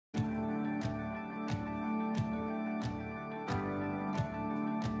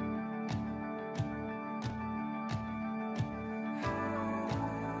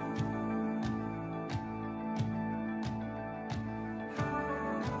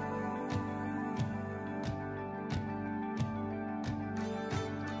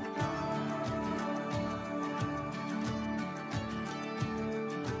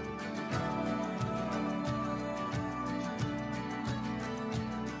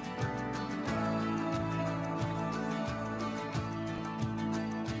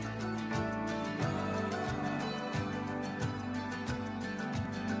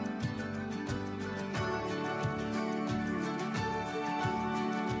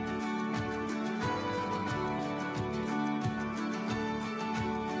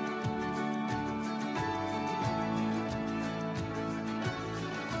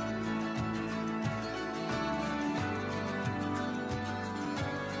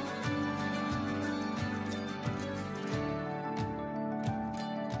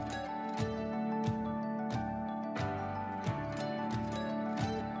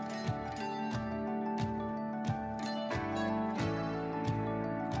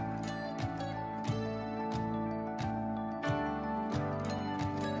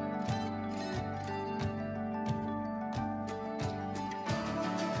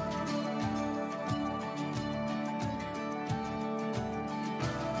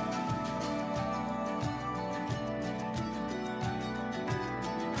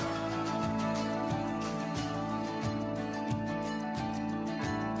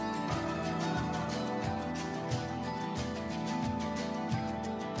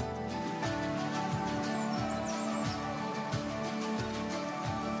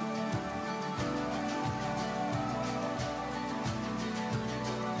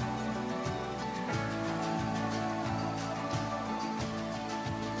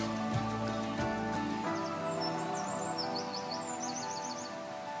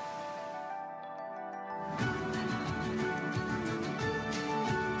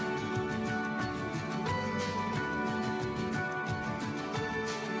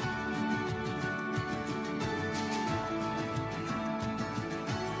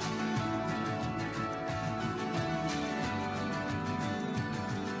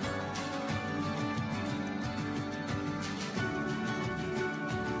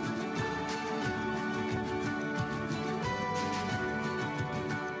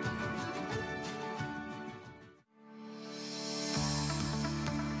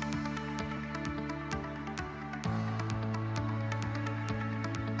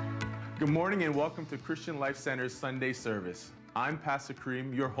Good morning and welcome to Christian Life Center's Sunday service. I'm Pastor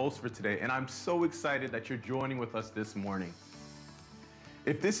Kareem, your host for today, and I'm so excited that you're joining with us this morning.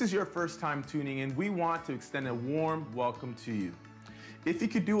 If this is your first time tuning in, we want to extend a warm welcome to you. If you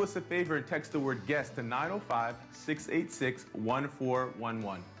could do us a favor and text the word guest to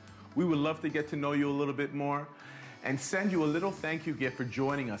 905-686-1411. We would love to get to know you a little bit more and send you a little thank you gift for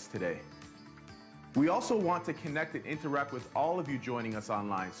joining us today. We also want to connect and interact with all of you joining us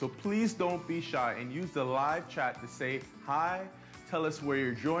online, so please don't be shy and use the live chat to say hi, tell us where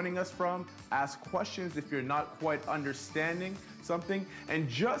you're joining us from, ask questions if you're not quite understanding something, and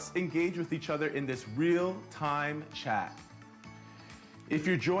just engage with each other in this real-time chat. If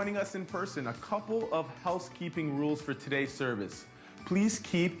you're joining us in person, a couple of housekeeping rules for today's service. Please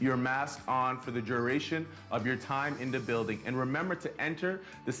keep your mask on for the duration of your time in the building. And remember to enter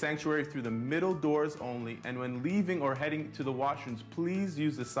the sanctuary through the middle doors only. And when leaving or heading to the washrooms, please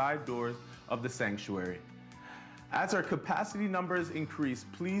use the side doors of the sanctuary. As our capacity numbers increase,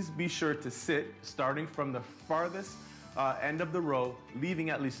 please be sure to sit starting from the farthest end of the row, leaving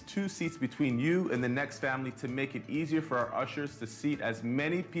at least 2 seats between you and the next family to make it easier for our ushers to seat as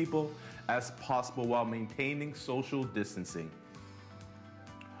many people as possible while maintaining social distancing.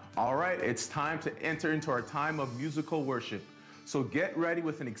 All right, it's time to enter into our time of musical worship. So get ready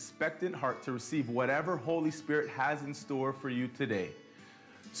with an expectant heart to receive whatever Holy Spirit has in store for you today.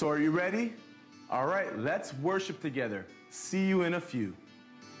 So are you ready? All right, let's worship together. See you in a few.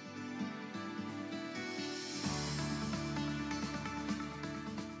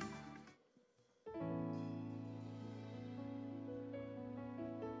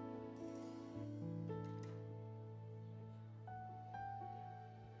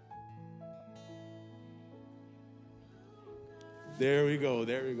 There we go,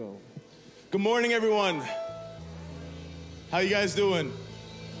 there we go. Good morning, everyone. How you guys doing?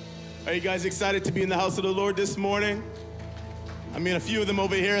 Are you guys excited to be in the house of the Lord this morning? I mean, a few of them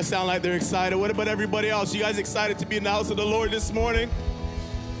over here sound like they're excited. What about everybody else? You guys excited to be in the house of the Lord this morning?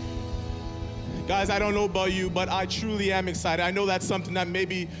 Guys, I don't know about you, but I truly am excited. I know that's something that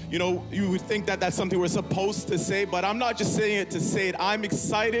maybe, you would think that that's something we're supposed to say, but I'm not just saying it to say it. I'm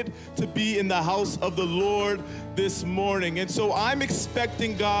excited to be in the house of the Lord this morning. And so I'm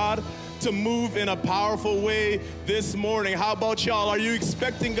expecting God to move in a powerful way this morning. How about y'all? Are you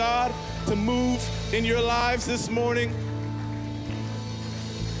expecting God to move in your lives this morning?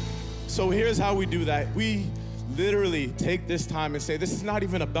 So here's how we do that. We literally take this time and say, this is not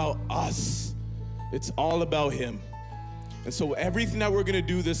even about us. It's all about Him. And so everything that we're going to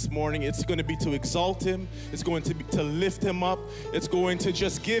do this morning, it's going to be to exalt Him. It's going to be to lift Him up. It's going to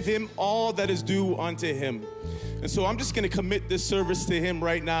just give Him all that is due unto Him. And so I'm just going to commit this service to Him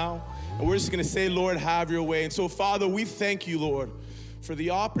right now. And we're just going to say, Lord, have your way. And so, Father, we thank you, Lord, for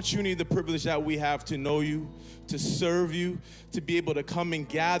the opportunity, the privilege that we have to know you, to serve you, to be able to come and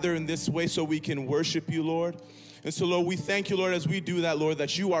gather in this way so we can worship you, Lord. And so, Lord, we thank you, Lord, as we do that, Lord,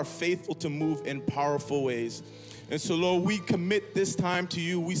 that you are faithful to move in powerful ways. And so, Lord, we commit this time to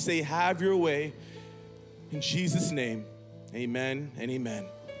you. We say, have your way. In Jesus' name, amen and amen.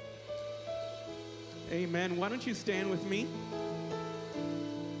 Amen. Why don't you stand with me?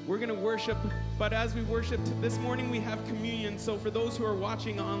 We're going to worship, but as we worship this morning, we have communion. So for those who are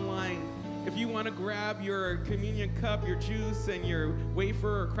watching online, if you want to grab your communion cup, your juice, and your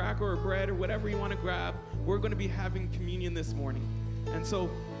wafer or cracker or bread or whatever you want to grab, we're going to be having communion this morning. And so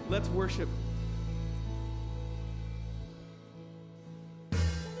let's worship.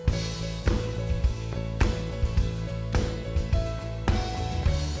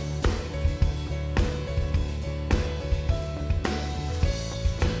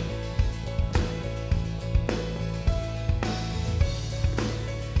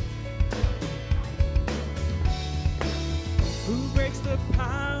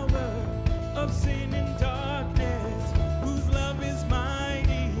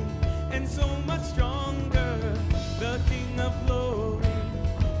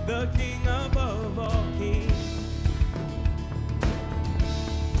 King above all kings.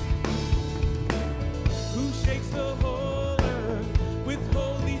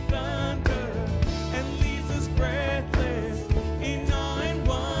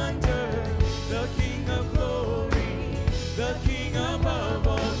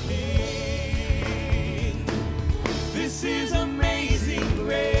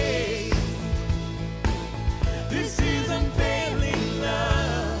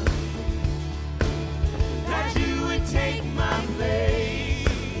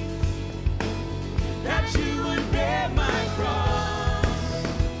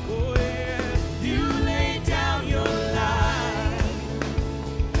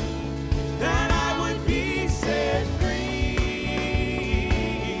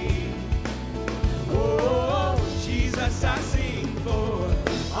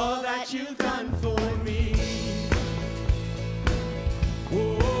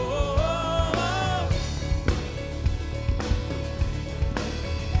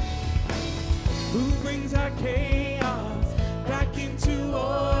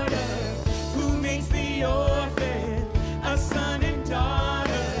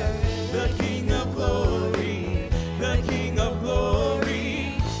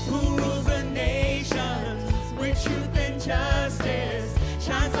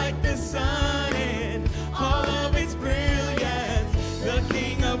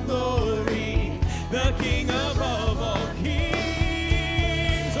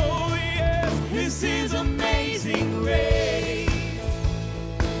 This is amazing grace.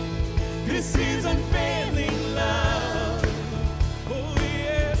 This is unfailing love. Oh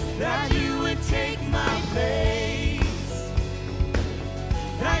yes, that you would take my place,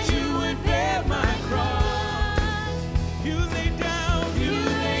 that you would bear my cross. You laid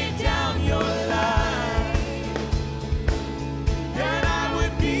down your life, that I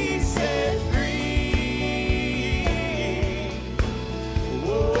would be set free.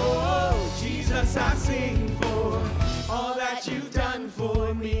 Oh, Jesus, I sing for all that you've done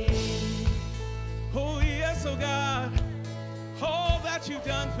for me. Oh yes, oh God, all that you've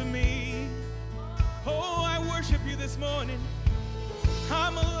done for me. Oh, I worship you this morning.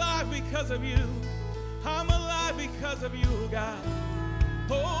 I'm alive because of you. I'm alive because of you, God.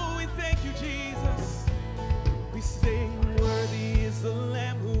 Oh, we thank you, Jesus. We sing, worthy is the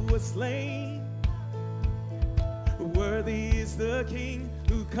Lamb who was slain. Worthy is the King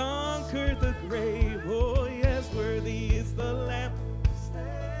who conquered the grave. Oh yes, worthy is the Lamb.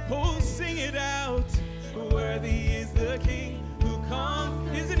 Oh, sing it out. Worthy is the King who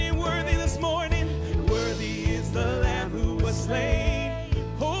conquered. Isn't he worthy this morning? Worthy is the Lamb who was slain.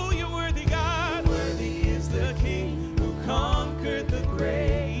 Oh, you're worthy, God. Worthy is the King who conquered the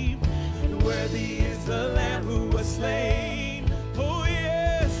grave. And worthy is the Lamb who was slain. Oh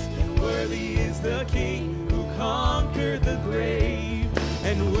yes, and worthy is the King who conquered the grave.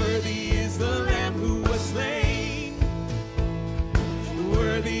 And worthy is the Lamb who was slain.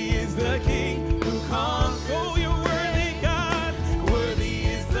 Worthy is the King who conquered. Oh, you're worthy, God. Worthy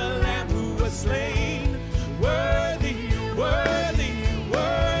is the Lamb who was slain. Worthy, worthy,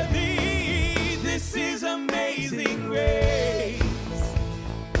 worthy. This is amazing grace.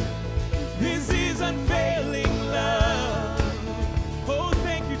 This is unfailing love. Oh,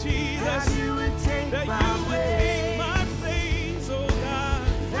 thank you, Jesus. That you would take my place, oh God.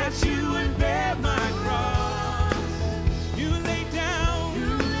 That you would bear my cross. You laid down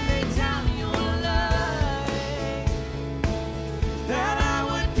your life, that I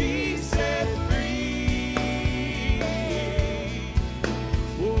would be set free.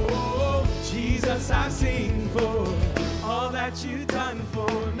 Oh, Jesus, I sing for all that you've done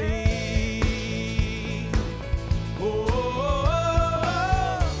for me. Oh,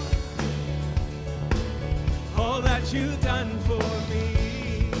 all that you've done for me.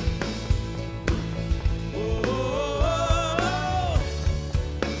 Oh,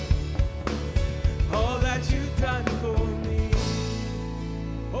 all that you've done for me.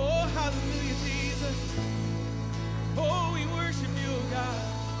 Oh, hallelujah, Jesus. Oh, we worship you, God.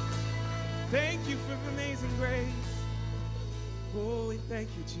 Thank you for amazing grace. Oh, we thank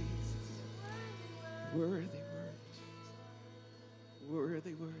you, Jesus. Worthy, worthy, Jesus.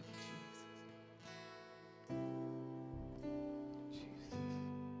 Worthy, worthy, Jesus. Jesus.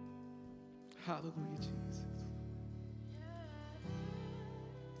 Hallelujah, Jesus.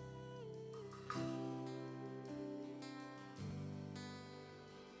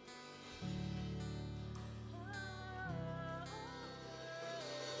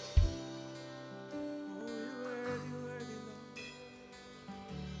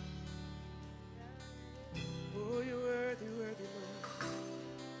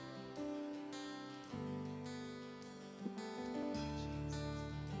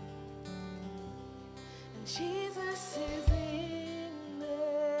 Jesus is in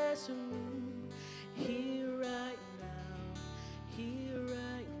this room, here right now,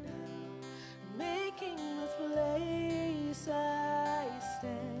 making this place I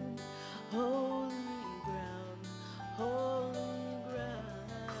stand, holy ground, holy ground.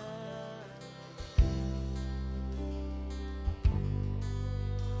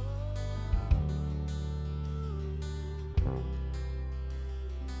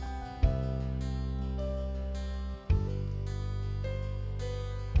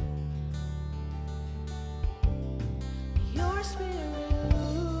 Your spirit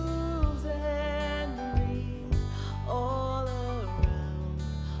moves and breathes all around,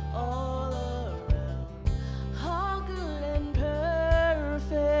 all around. All good and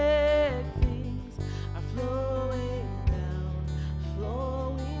perfect things are flowing down,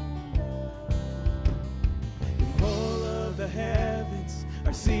 flowing down. If all of the heavens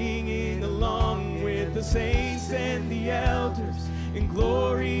are singing along with the saints and the elders in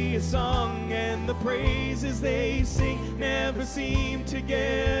glorious song, and the praises they sing never seem to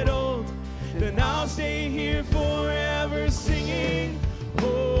get old, then I'll stay here forever singing,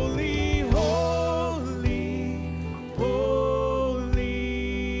 holy, holy,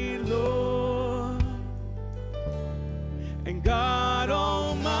 holy Lord. And God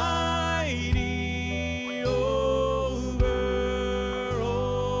Almighty over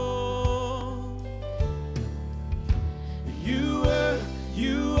all.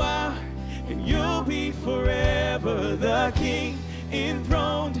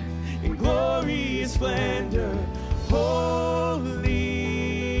 splendor. Holy,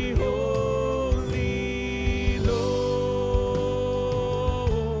 holy Lord.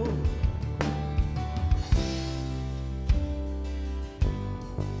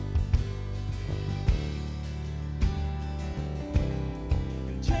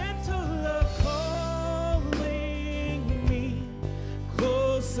 And gentle love calling me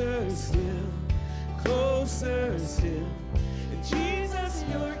closer still, closer still. And Jesus,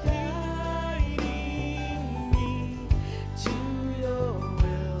 you're guiding me to your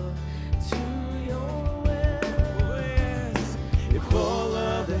will, to your will. Oh, yes. If all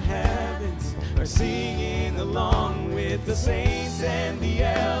of the heavens are singing along with the saints and the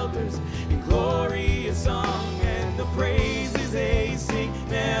elders in glorious song, and the praises they sing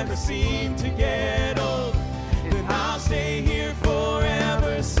never seem to get old, then I'll stay here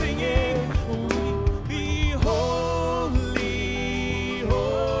forever singing. Be holy,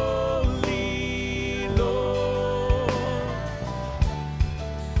 holy Lord,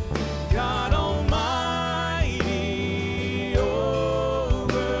 God Almighty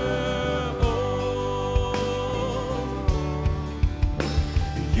over all.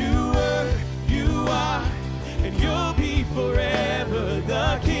 You were, you are, and you'll be forever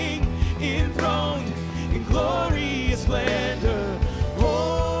the King enthroned in glorious splendor.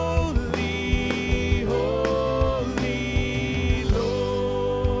 Holy, holy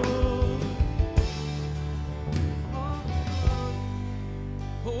Lord.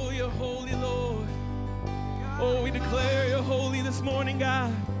 Oh, you're holy, Lord. Oh, we declare you're holy this morning,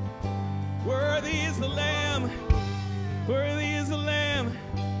 God. Worthy is the Lamb. Worthy is the Lamb.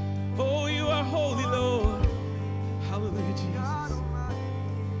 Oh, you are holy, Lord. Hallelujah, Jesus.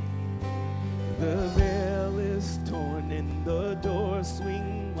 The veil is torn and the doors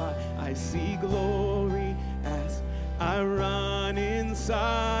swing wide. I see glory as I run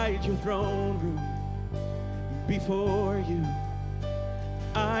inside your throne room. Before you,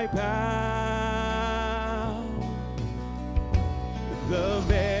 I bow. The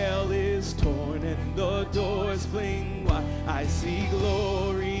veil is torn and the doors fling wide. I see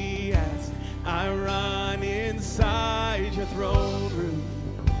glory as I run inside your throne room.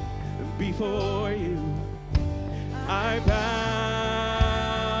 Before you, I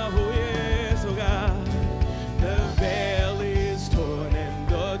bow. Oh, yes, oh God. The veil is torn and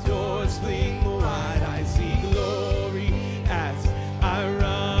the doors fling wide. I see glory as I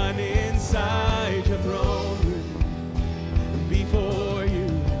run inside your throne room. Before you,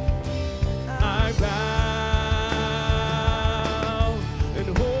 I bow.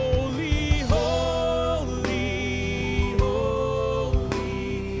 And holy, holy, holy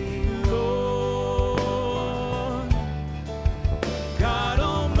Lord, God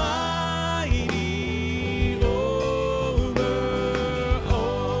Almighty over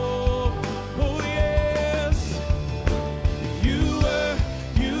all. Oh yes, you were,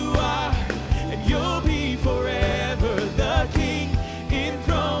 you are, and you'll be forever the King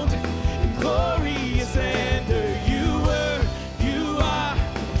enthroned in glorious splendor. You were, you are,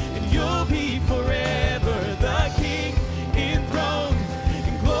 and you'll be forever the King enthroned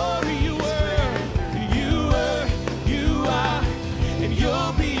in glory. You were, you are, and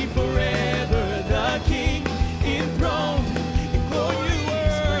you'll be forever the King enthroned in glory.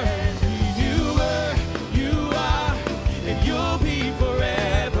 You were, you are, and you'll be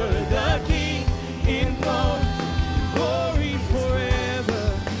forever the King enthroned in glory forever.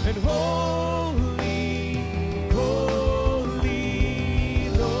 And holy, holy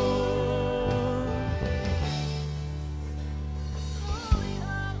Lord.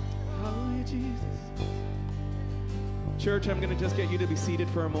 Hallelujah, Jesus. Church, I'm going to just get you to be seated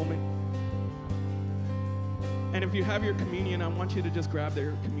for a moment. And if you have your communion, I want you to just grab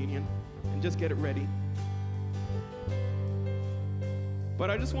their communion and just get it ready. But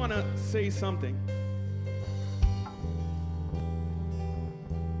I just want to say something.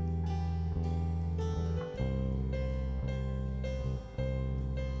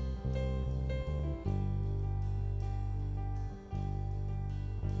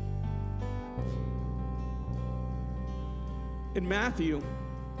 In Matthew,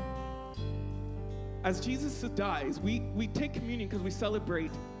 as Jesus dies, we take communion because we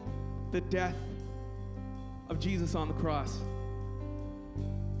celebrate the death of Jesus on the cross.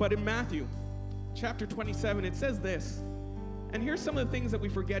 But in Matthew chapter 27, it says this, and here's some of the things that we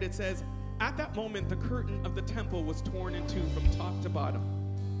forget. It says, at that moment, the curtain of the temple was torn in two from top to bottom.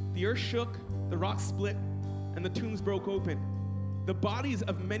 The earth shook, the rocks split, and the tombs broke open. The bodies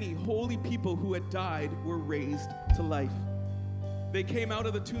of many holy people who had died were raised to life. They came out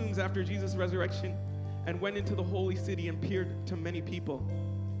of the tombs after Jesus' resurrection and went into the holy city and appeared to many people.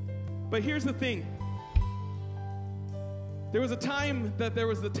 But here's the thing. There was a time that there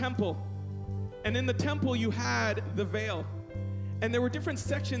was the temple, and in the temple you had the veil. And there were different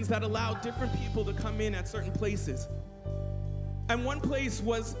sections that allowed different people to come in at certain places. And one place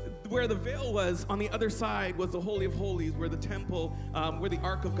was where the veil was. On the other side was the Holy of Holies, where the temple, where the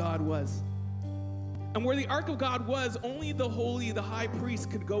Ark of God was. And where the Ark of God was, only the high priest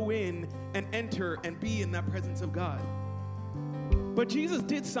could go in and enter and be in that presence of God. But Jesus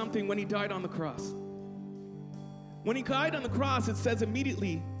did something when he died on the cross. When he died on the cross, it says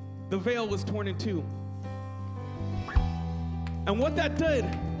immediately the veil was torn in two. And what that did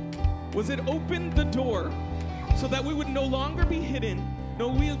was it opened the door so that we would no longer be hidden,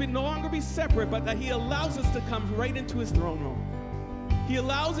 we would no longer be separate, but that he allows us to come right into his throne room. He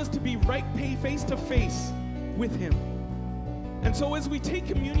allows us to be right face to face with him. And so as we take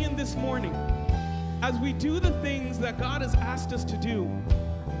communion this morning, as we do the things that God has asked us to do,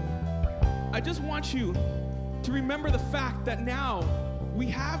 I just want you to remember the fact that now we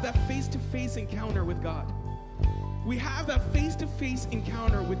have that face-to-face encounter with God. We have that face-to-face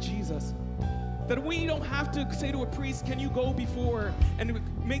encounter with Jesus. That we don't have to say to a priest, can you go before and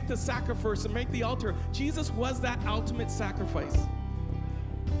make the sacrifice and make the altar. Jesus was that ultimate sacrifice.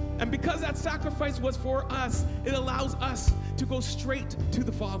 And because that sacrifice was for us, it allows us to go straight to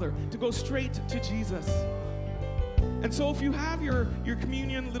the Father, to go straight to Jesus. And so if you have your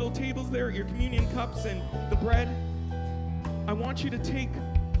communion little tables there, your communion cups and the bread, I want you to take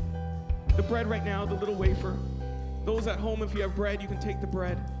the bread right now, the little wafer. Those at home, if you have bread, you can take the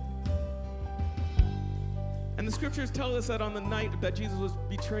bread. And the scriptures tell us that on the night that Jesus was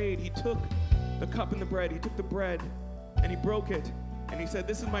betrayed, he took the cup and the bread. He took the bread and he broke it. And he said,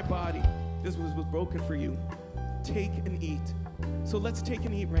 this is my body. This was broken for you. Take and eat. So let's take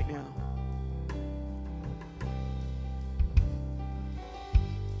and eat right now.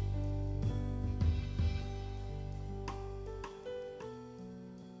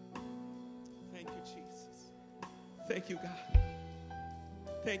 Thank you, Jesus. Thank you, God.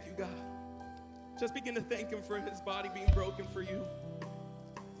 Thank you, God. Just begin to thank him for his body being broken for you.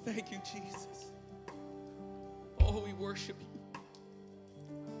 Thank you, Jesus. Oh, we worship you.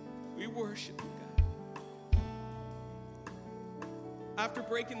 We worship you, God. After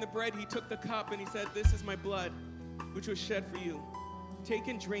breaking the bread, he took the cup and he said, this is my blood, which was shed for you. Take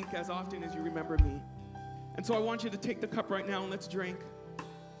and drink as often as you remember me. And so I want you to take the cup right now and let's drink.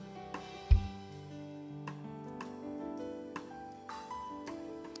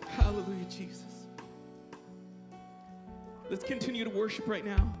 Hallelujah, Jesus. Let's continue to worship right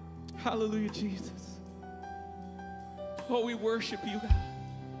now. Hallelujah, Jesus. Oh, we worship you, God.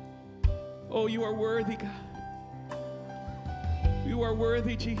 Oh, you are worthy, God. You are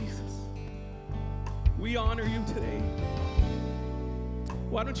worthy, Jesus. We honor you today.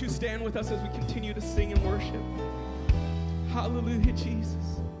 Why don't you stand with us as we continue to sing and worship? Hallelujah,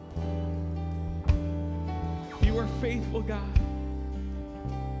 Jesus. You are faithful, God.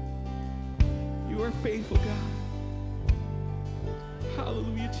 You are faithful, God.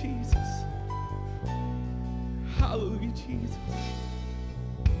 Hallelujah, Jesus. Hallelujah, Jesus.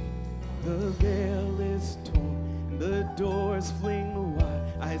 The veil is torn, the doors fling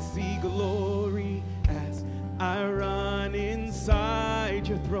wide. I see glory as I run inside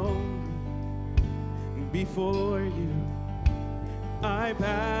your throne. Before you, I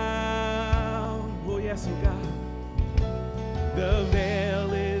bow. Oh, yes, oh God. The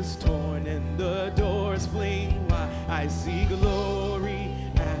veil is torn and the doors fling wide. I see glory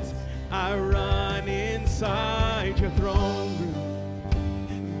as I run inside your throne room.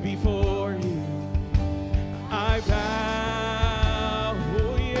 Before you, I bow.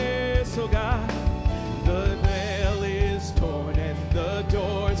 Oh, yes, oh God. The veil is torn and the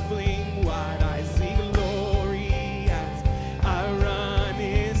doors fling wide. I see glory as I run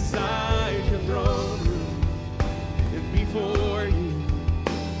inside your throne room. And before you,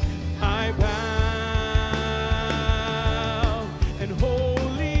 I bow. And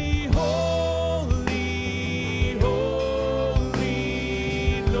holy, holy, holy.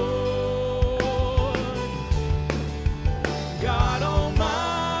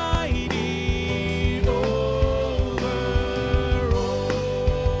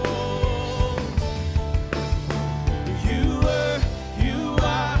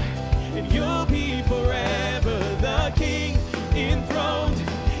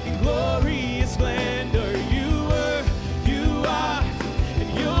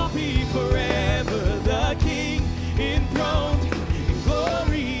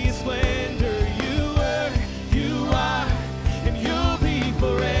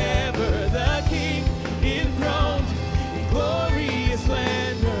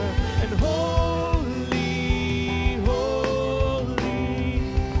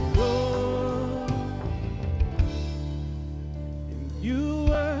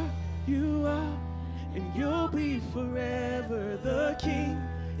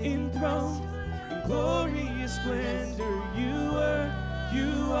 glorious splendor. You were,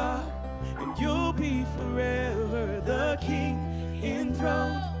 you are, and you'll be forever the King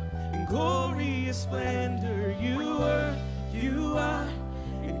enthroned in glorious splendor. You were, you are,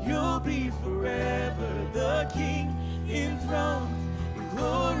 and you'll be forever the King enthroned in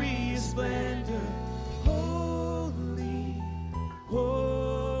glorious splendor. Holy,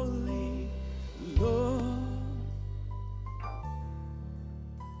 holy Lord.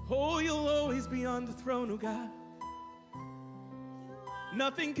 Oh, you'll always be on the throne, oh God.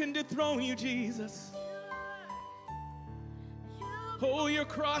 Nothing can dethrone you, Jesus. Oh, your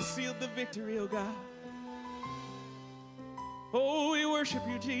cross sealed the victory, oh God. Oh, we worship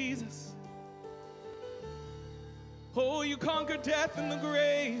you, Jesus. Oh, you conquered death in the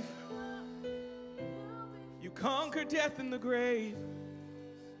grave. You conquered death in the grave.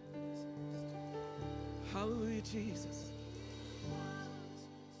 Hallelujah, Jesus.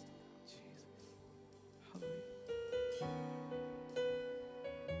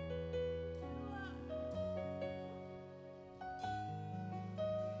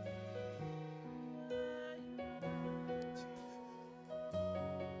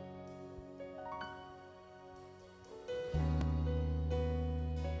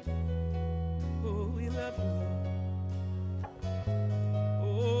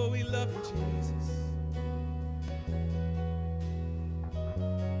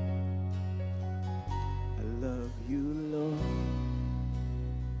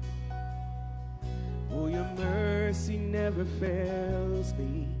 Never fails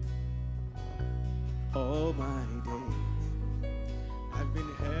me. All my days I've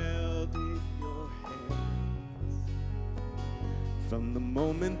been held in your hands. From the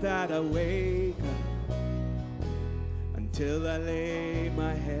moment that I wake up until I lay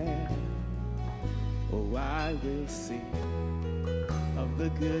my head, oh, I will sing of the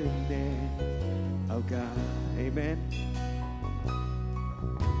goodness of God. Amen.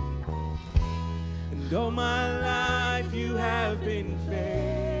 And all my life you have been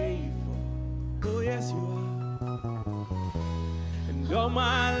faithful. Oh, yes, you are. And all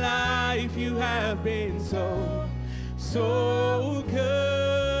my life you have been so, so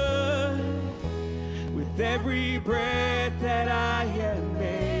good. With every breath that I am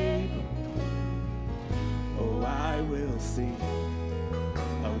able, oh, I will sing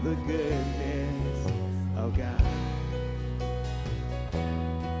of the goodness of God.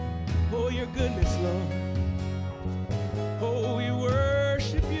 Oh, your goodness, Lord. Oh, we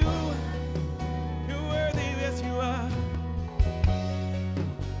worship you. You're worthy, yes, you are.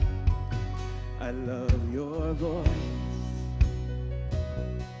 I love your voice.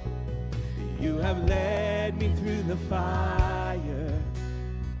 You have led me through the fire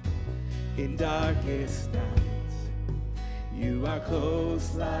in darkest nights. You are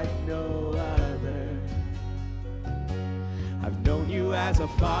close like no other. I've known you as a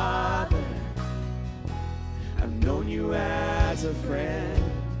father. I've known you as a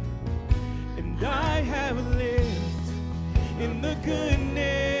friend. And I have lived in the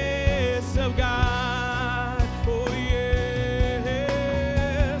goodness of God. Oh, yes.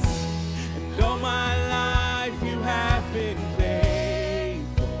 And all my life you have been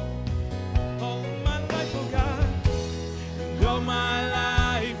faithful. All my life, oh God. And all my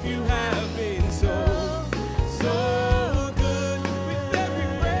life you have been so, so.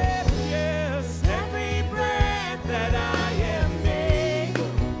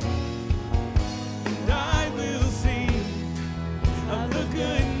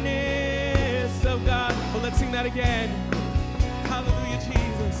 Sing that again. Hallelujah,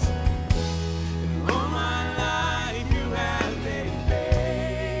 Jesus. And all my life you have been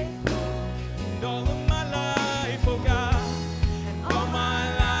faithful. And all of my life, oh God. And all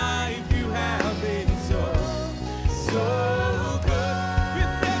my life you have been so, so good.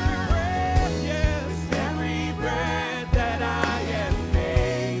 With every breath, yes, every breath that I am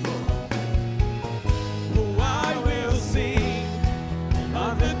able, oh, I will sing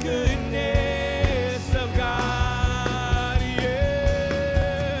of the goodness of God.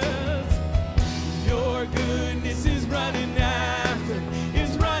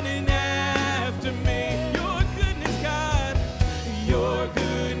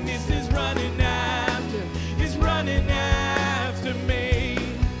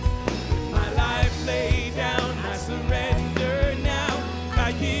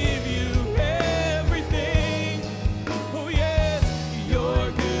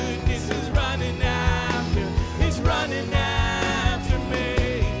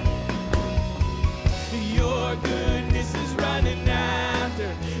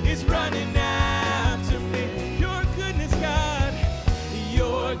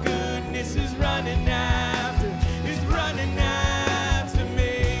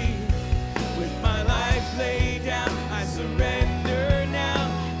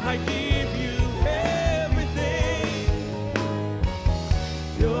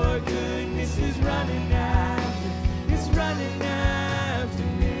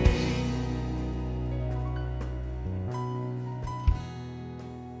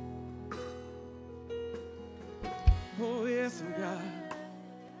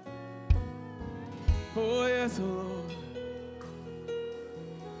 Oh, yes, oh Lord.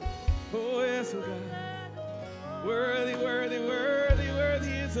 Oh, yes, oh God. Worthy, worthy, worthy, worthy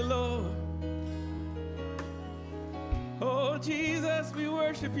is the Lord. Oh, Jesus, we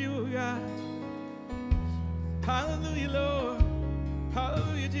worship you, God. Hallelujah, Lord.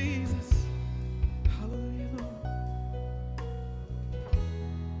 Hallelujah, Jesus. Hallelujah, Lord.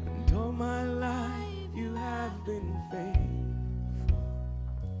 And all my life you have been faithful.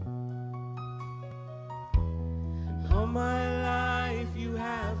 And all my life you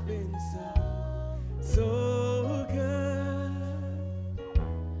have been so good.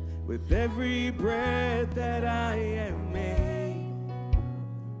 With every breath that I am made,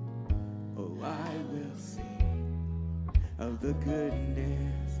 oh, I will sing of the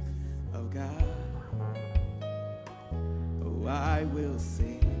goodness of God. Oh, I will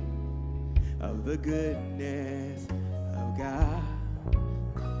sing of the goodness of God.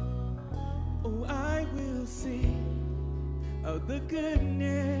 Oh, I will sing of the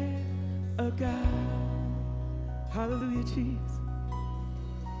goodness of God. Hallelujah, Jesus.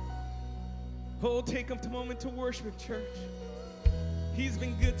 Oh, take a moment to worship, church. He's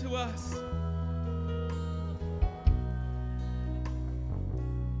been good to us.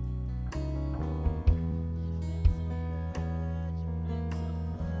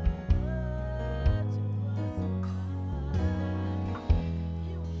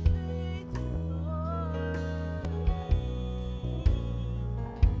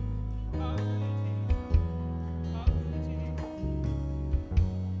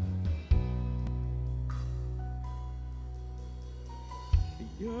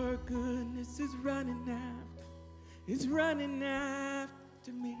 Your goodness is running after, it's running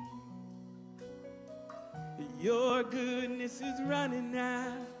after me. Your goodness is running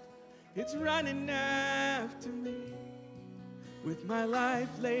after, it's running after me. With my life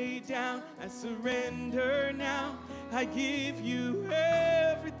laid down, I surrender now. I give you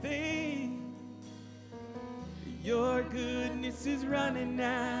everything. Your goodness is running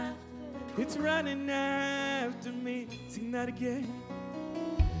after, it's running after me. Sing that again.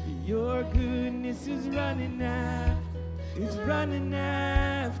 Your goodness is running after, it's running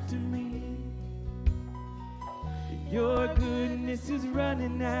after me. Your goodness is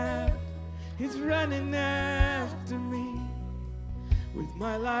running after, it's running after me. With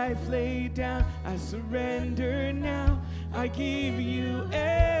my life laid down, I surrender now. I give you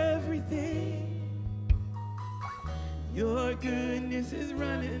everything. Your goodness is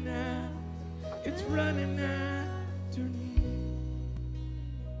running after, it's running after me.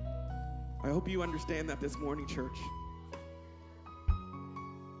 I hope you understand that this morning, church.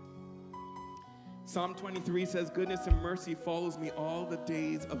 Psalm 23 says, goodness and mercy follows me all the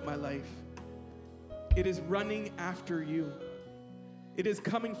days of my life. It is running after you. It is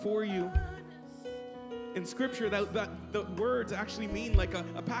coming for you. In scripture, the words actually mean like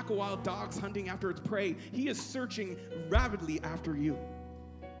a pack of wild dogs hunting after its prey. He is searching rapidly after you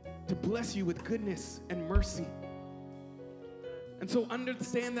to bless you with goodness and mercy. And so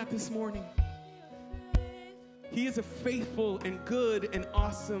understand that this morning. He is a faithful and good and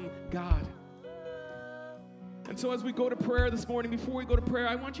awesome God. And so as we go to prayer this morning, before we go to prayer,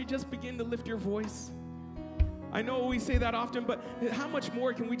 I want you to just begin to lift your voice. I know we say that often, but how much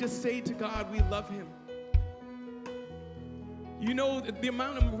more can we just say to God we love him? You know, the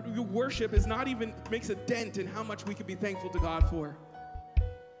amount of worship is not even makes a dent in how much we can be thankful to God for.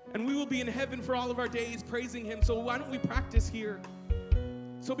 And we will be in heaven for all of our days praising him. So why don't we practice here?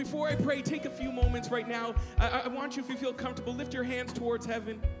 So before I pray, take a few moments right now. I want you, if you feel comfortable, lift your hands towards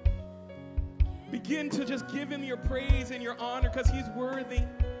heaven. Begin to just give him your praise and your honor because he's worthy.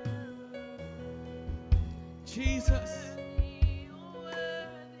 Jesus.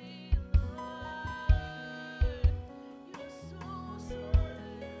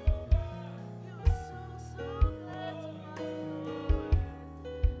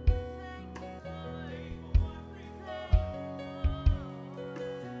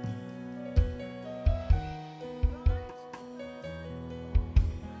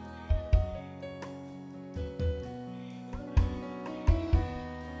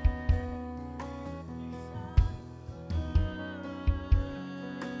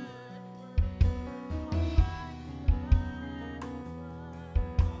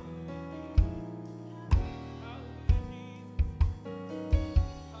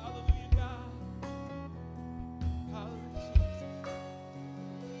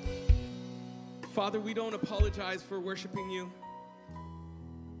 Father, we don't apologize for worshiping you.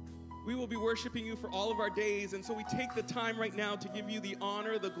 We will be worshiping you for all of our days, and so we take the time right now to give you the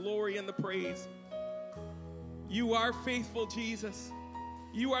honor, the glory, and the praise. You are faithful, Jesus.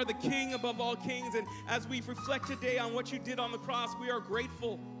 You are the King above all kings. And as we reflect today on what you did on the cross, we are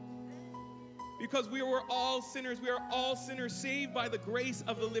grateful. Because we were all sinners. We are all sinners saved by the grace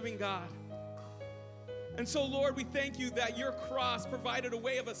of the living God. And so, Lord, we thank you that your cross provided a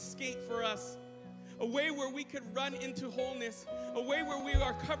way of escape for us. A way where we could run into wholeness. A way where we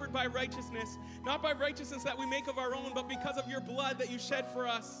are covered by righteousness. Not by righteousness that we make of our own, but because of your blood that you shed for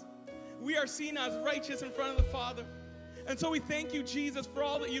us. We are seen as righteous in front of the Father. And so we thank you, Jesus, for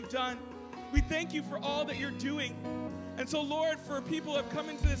all that you've done. We thank you for all that you're doing. And so, Lord, for people who have come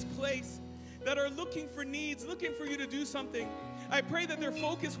into this place that are looking for needs, looking for you to do something, I pray that their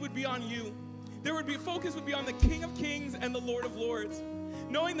focus would be on you. Focus would be on the King of Kings and the Lord of Lords.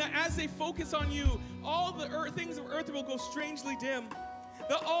 Knowing that as they focus on you, all the things of earth will go strangely dim.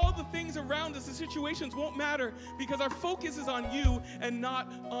 That all the things around us, the situations won't matter because our focus is on you and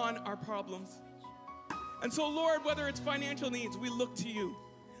not on our problems. And so, Lord, whether it's financial needs, we look to you.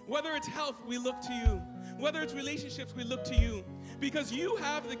 Whether it's health, we look to you. Whether it's relationships, we look to you. Because you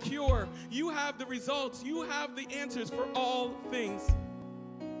have the cure. You have the results. You have the answers for all things.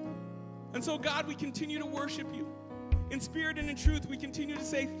 And so, God, we continue to worship you. In spirit and in truth, we continue to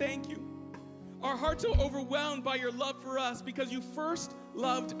say thank you. Our hearts are overwhelmed by your love for us because you first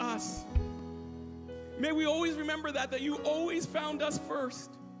loved us. May we always remember that you always found us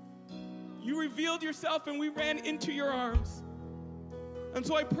first. You revealed yourself and we ran into your arms. And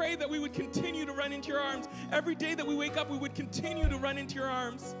so I pray that we would continue to run into your arms. Every day that we wake up, we would continue to run into your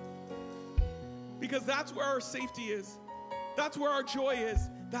arms. Because that's where our safety is. That's where our joy is.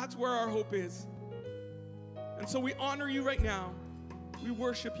 That's where our hope is. And so we honor you right now. We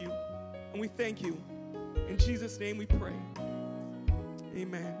worship you. And we thank you. In Jesus' name we pray.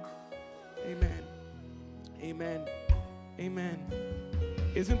 Amen. Amen. Amen. Amen.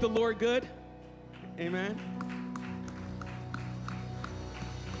 Isn't the Lord good? Amen.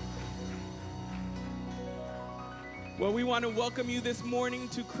 Well, we want to welcome you this morning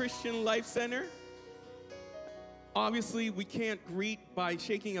to Christian Life Center. Obviously, we can't greet by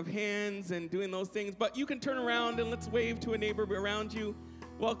shaking of hands and doing those things, but you can turn around and let's wave to a neighbor around you.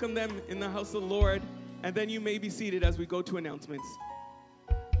 Welcome them in the house of the Lord, and then you may be seated as we go to announcements.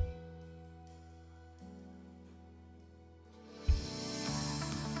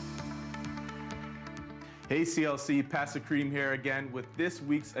 Hey CLC, Pastor Cream here again with this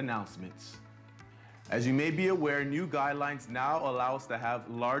week's announcements. As you may be aware, new guidelines now allow us to have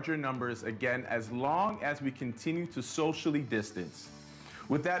larger numbers again as long as we continue to socially distance.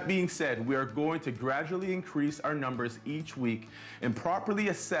 With that being said, we are going to gradually increase our numbers each week and properly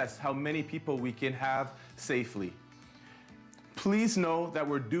assess how many people we can have safely. Please know that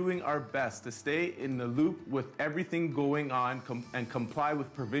we're doing our best to stay in the loop with everything going on and comply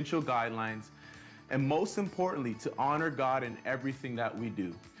with provincial guidelines, and most importantly, to honor God in everything that we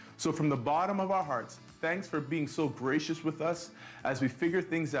do. So from the bottom of our hearts, thanks for being so gracious with us as we figure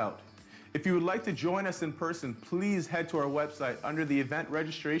things out. If you would like to join us in person, please head to our website under the event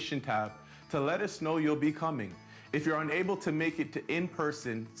registration tab to let us know you'll be coming. If you're unable to make it to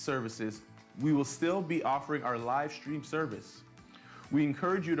in-person services, we will still be offering our live stream service. We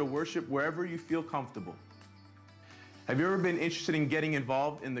encourage you to worship wherever you feel comfortable. Have you ever been interested in getting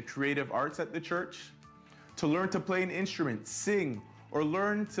involved in the creative arts at the church? To learn to play an instrument, sing, or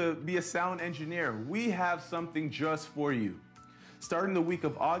learn to be a sound engineer, we have something just for you. Starting the week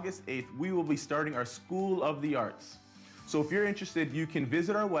of August 8th, we will be starting our School of the Arts. So if you're interested, you can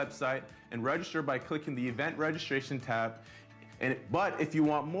visit our website and register by clicking the event registration tab. But if you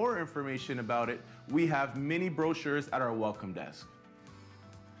want more information about it, we have mini brochures at our welcome desk.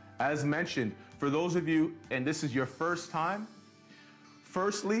 As mentioned, for those of you, and this is your first time,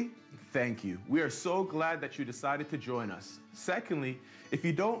 firstly, thank you. We are so glad that you decided to join us. Secondly, if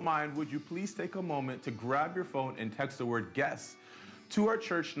you don't mind, would you please take a moment to grab your phone and text the word GUESS to our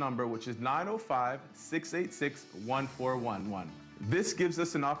church number, which is 905-686-1411. This gives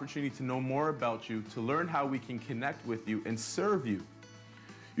us an opportunity to know more about you, to learn how we can connect with you and serve you.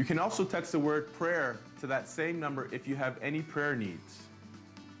 You can also text the word prayer to that same number if you have any prayer needs.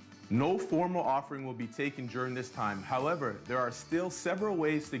 No formal offering will be taken during this time. However, there are still several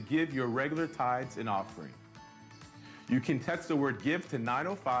ways to give your regular tithes and offering. You can text the word GIVE to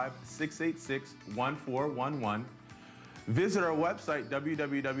 905-686-1411. Visit our website,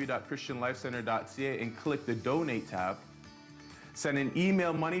 www.christianlifecenter.ca, and click the Donate tab. Send an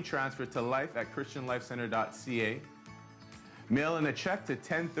email money transfer to life@christianlifecenter.ca. Mail in a check to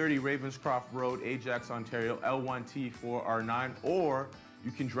 1030 Ravenscroft Road, Ajax, Ontario, L1T4R9, or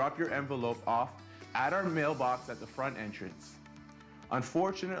you can drop your envelope off at our mailbox at the front entrance.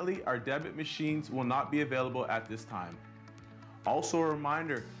 Unfortunately, our debit machines will not be available at this time. Also a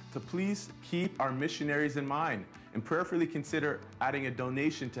reminder to please keep our missionaries in mind and prayerfully consider adding a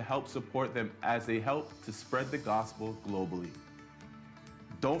donation to help support them as they help to spread the gospel globally.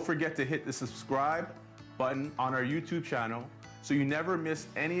 Don't forget to hit the subscribe button on our YouTube channel so you never miss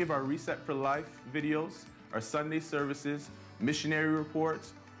any of our Reset for Life videos, our Sunday services, missionary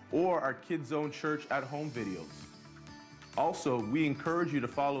reports, or our Kids Zone Church at Home videos. Also, we encourage you to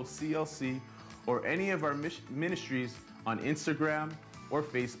follow CLC or any of our ministries on Instagram or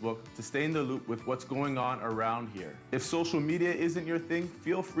Facebook to stay in the loop with what's going on around here. If social media isn't your thing,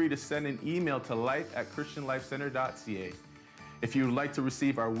 feel free to send an email to life@christianlifecenter.ca if you would like to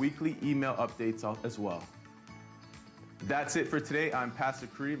receive our weekly email updates as well. That's it for today. I'm Pastor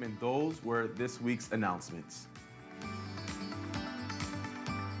Kareem, and those were this week's announcements.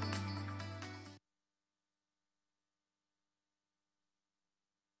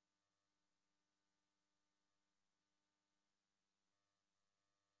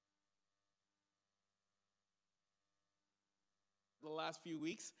 The last few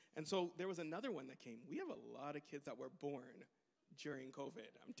weeks, and so there was another one that came. We have a lot of kids that were born during COVID,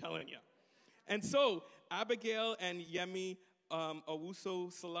 I'm telling you. And so Abigail and Yemi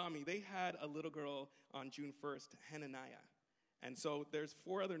Owuso Salami, they had a little girl on June 1st, Hananiah. And so there's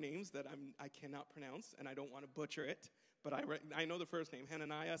 4 other names that I cannot pronounce, and I don't want to butcher it, but I know the first name,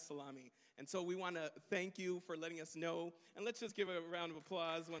 Hananiah Salami. And so we want to thank you for letting us know, and let's just give a round of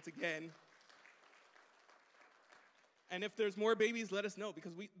applause once again. And if there's more babies, let us know,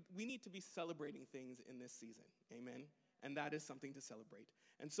 because we need to be celebrating things in this season. Amen? And that is something to celebrate.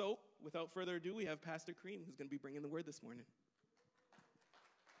 And so, without further ado, we have Pastor Kareem, who's going to be bringing the word this morning.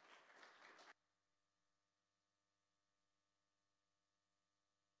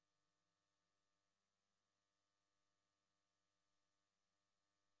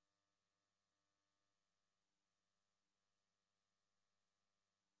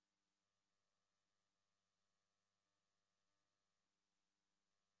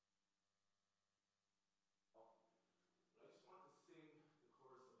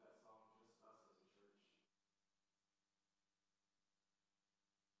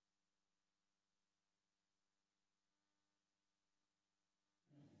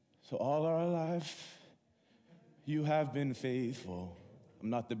 So all our life, you have been faithful. I'm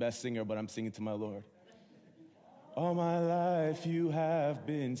not the best singer, but I'm singing to my Lord. All my life, you have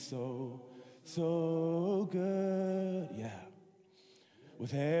been so, so good. Yeah.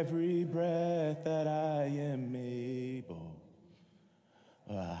 With every breath that I am able,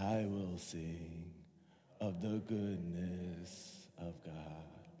 I will sing of the goodness of God.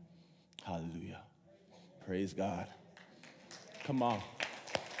 Hallelujah. Praise God. Come on.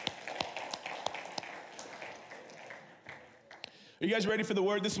 Are you guys ready for the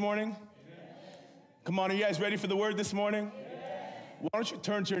word this morning? Amen. Come on, are you guys ready for the word this morning? Amen. Why don't you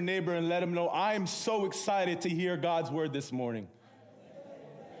turn to your neighbor and let him know, I am so excited to hear God's word this morning.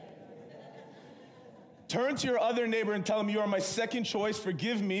 Turn to your other neighbor and tell him, you are my second choice,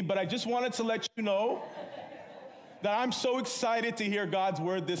 forgive me, but I just wanted to let you know that I'm so excited to hear God's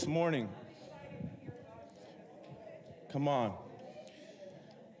word this morning. Come on.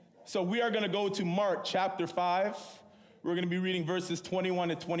 So we are going to go to Mark chapter 5. We're going to be reading verses 21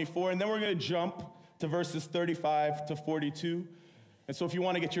 to 24, and then we're going to jump to verses 35 to 42. And so if you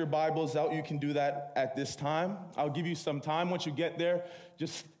want to get your Bibles out, you can do that at this time. I'll give you some time. Once you get there,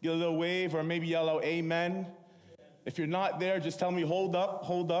 just give a little wave or maybe yell out amen. If you're not there, just tell me hold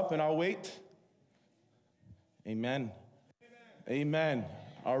up, and I'll wait. Amen. Amen.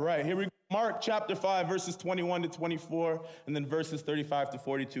 All right, here we go. Mark chapter 5, verses 21 to 24, and then verses 35 to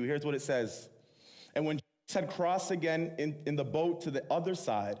 42. Here's what it says. And when had crossed again in the boat to the other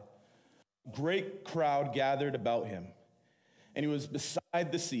side, a great crowd gathered about him, and he was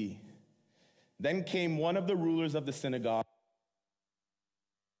beside the sea. Then came one of the rulers of the synagogue,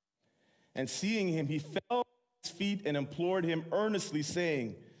 and seeing him, he fell at his feet and implored him earnestly,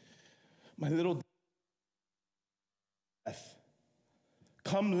 saying, my little death,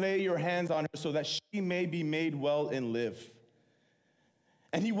 come lay your hands on her so that she may be made well and live.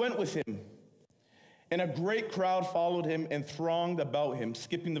 And he went with him. And a great crowd followed him and thronged about him.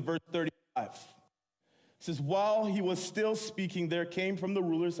 Skipping to verse 35. It says, while he was still speaking, there came from the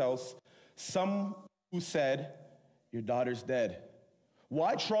ruler's house some who said, your daughter's dead.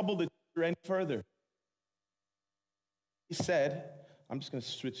 Why trouble the teacher any further? He said, I'm just going to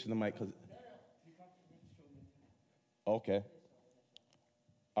switch to the mic. Okay.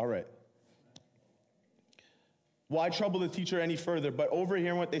 All right. Why trouble the teacher any further? But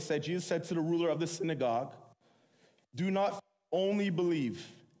overhearing what they said, Jesus said to the ruler of the synagogue, do not only believe,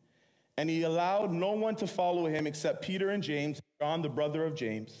 And he allowed no one to follow him except Peter and James, John, the brother of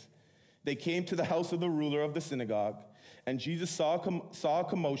James. They came to the house of the ruler of the synagogue, and Jesus saw a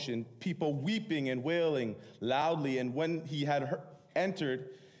commotion, people weeping and wailing loudly. And when he had entered,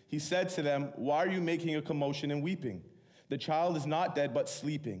 he said to them, "Why are you making a commotion and weeping? The child is not dead, but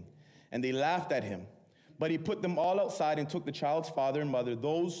sleeping." And they laughed at him. But he put them all outside and took the child's father and mother,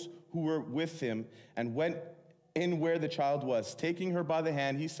 those who were with him, and went in where the child was. Taking her by the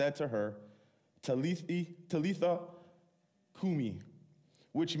hand, he said to her, Talitha Kumi,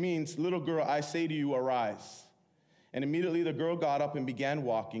 which means, "Little girl, I say to you, arise." And immediately the girl got up and began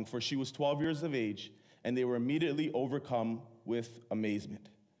walking, for she was 12 years of age, and they were immediately overcome with amazement.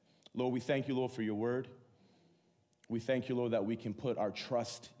 Lord, we thank you, Lord, for your word. We thank you, Lord, that we can put our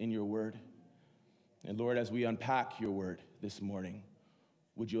trust in your word. And Lord, as we unpack your word this morning,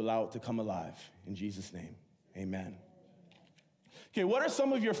 would you allow it to come alive? In Jesus' name, amen. Okay, what are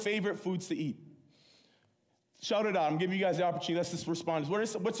some of your favorite foods to eat? Shout it out. I'm giving you guys the opportunity. Let's just respond.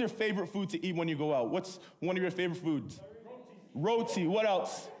 What's your favorite food to eat when you go out? What's one of your favorite foods? Roti. What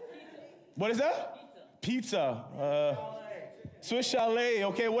else? What is that? Pizza. Swiss chalet.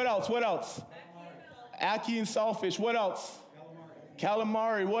 Okay, what else? What else? Ackee and saltfish. What else?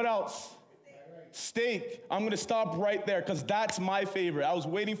 Calamari. What else? Steak. I'm going to stop right there because that's my favorite. I was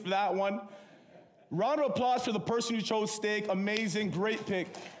waiting for that one. Round of applause for the person who chose steak. Amazing. Great pick.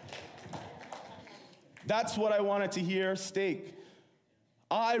 That's what I wanted to hear, steak.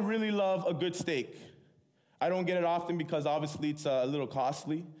 I really love a good steak. I don't get it often because obviously it's a little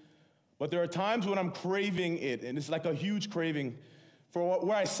costly. But there are times when I'm craving it, and it's like a huge craving, for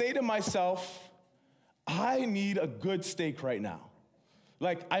where I say to myself, I need a good steak right now.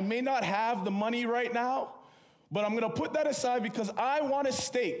 Like, I may not have the money right now, but I'm going to put that aside because I want a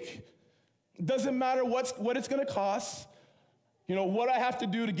steak. It doesn't matter what it's going to cost. You know, what I have to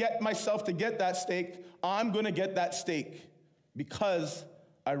do to get myself to get that steak, I'm going to get that steak because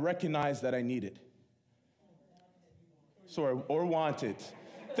I recognize that I need it. Sorry, or want it.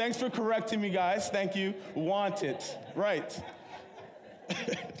 Thanks for correcting me, guys. Thank you. Want it. Right.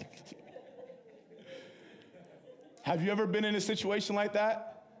 Have you ever been in a situation like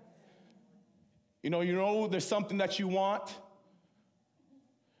that? You know there's something that you want,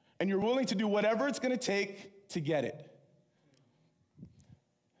 and you're willing to do whatever it's going to take to get it.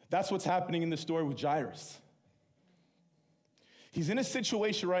 That's what's happening in the story with Jairus. He's in a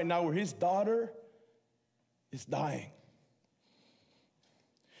situation right now where his daughter is dying.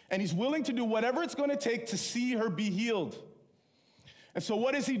 And he's willing to do whatever it's going to take to see her be healed. And so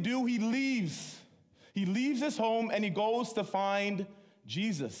what does he do? He leaves. He leaves his home and he goes to find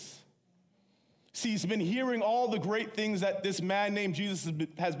Jesus. See, he's been hearing all the great things that this man named Jesus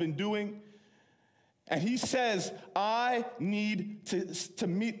has been doing. And he says, I need to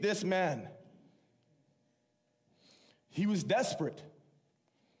meet this man. He was desperate.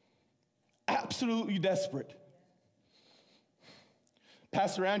 Absolutely desperate.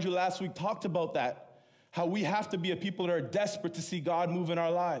 Pastor Andrew last week talked about that, how we have to be a people that are desperate to see God move in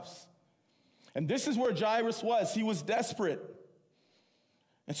our lives. And this is where Jairus was. He was desperate.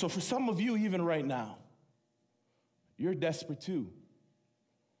 And so for some of you, even right now, you're desperate too.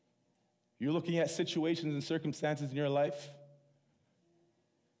 You're looking at situations and circumstances in your life,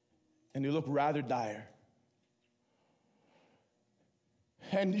 and they look rather dire.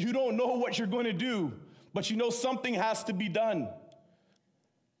 And you don't know what you're going to do, but you know something has to be done.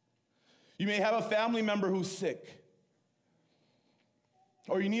 You may have a family member who's sick,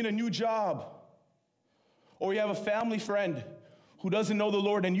 or you need a new job, or you have a family friend who doesn't know the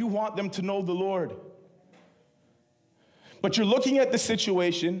Lord, and you want them to know the Lord. But you're looking at the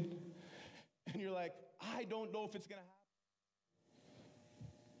situation, and you're like, I don't know if it's going to happen.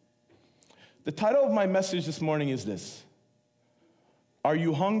 The title of my message this morning is this: Are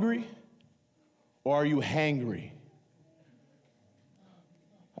you hungry or are you hangry?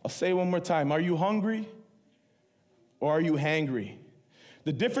 I'll say it one more time. Are you hungry or are you hangry?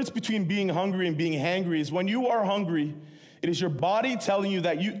 The difference between being hungry and being hangry is when you are hungry, it is your body telling you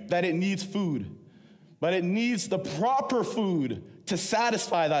that it needs food, but it needs the proper food to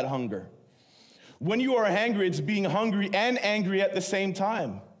satisfy that hunger. When you are hangry, it's being hungry and angry at the same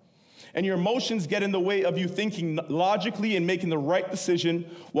time. And your emotions get in the way of you thinking logically and making the right decision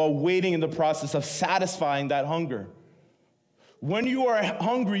while waiting in the process of satisfying that hunger. When you are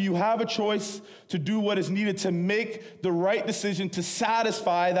hungry, you have a choice to do what is needed to make the right decision to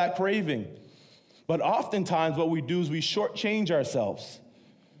satisfy that craving. But oftentimes what we do is we shortchange ourselves.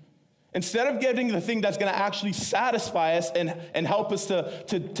 Instead of getting the thing that's going to actually satisfy us and help us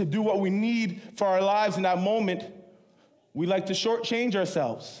to do what we need for our lives in that moment, we like to shortchange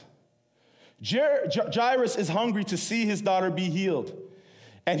ourselves. Jairus is hungry to see his daughter be healed.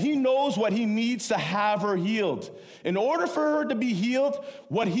 And he knows what he needs to have her healed. In order for her to be healed,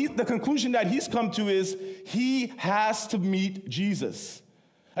 the conclusion that he's come to is he has to meet Jesus.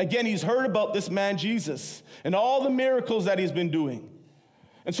 Again, he's heard about this man Jesus and all the miracles that he's been doing.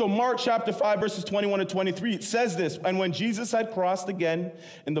 And so Mark chapter 5, verses 21 to 23, it says this, and when Jesus had crossed again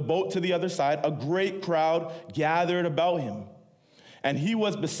in the boat to the other side, a great crowd gathered about him, and he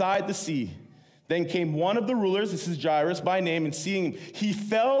was beside the sea. Then came one of the rulers, this is Jairus by name, and seeing him, he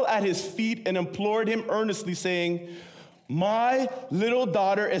fell at his feet and implored him earnestly, saying, my little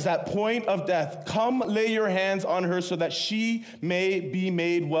daughter is at point of death. Come lay your hands on her so that she may be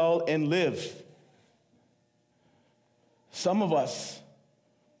made well and live. Some of us,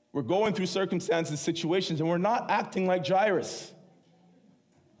 we're going through circumstances, situations, and we're not acting like Jairus.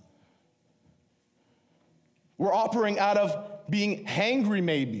 We're operating out of being hangry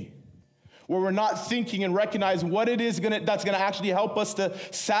maybe, where we're not thinking and recognizing what it is that's going to actually help us to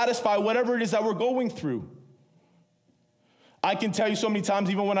satisfy whatever it is that we're going through. I can tell you so many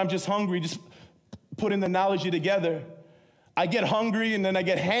times, even when I'm just hungry, just putting the analogy together, I get hungry and then I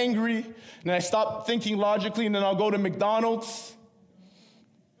get hangry, and then I stop thinking logically, and then I'll go to McDonald's,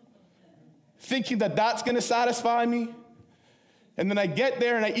 thinking that that's going to satisfy me. And then I get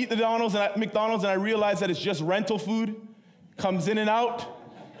there and I eat McDonald's and I realize that it's just rental food, comes in and out,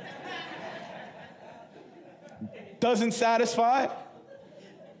 doesn't satisfy.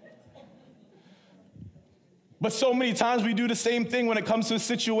 But so many times we do the same thing when it comes to a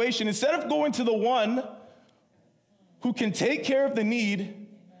situation. Instead of going to the one who can take care of the need,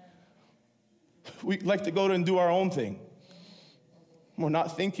 we like to go and do our own thing. We're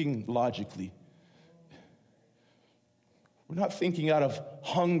not thinking logically. We're not thinking out of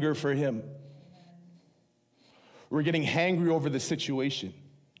hunger for him. We're getting hangry over the situation.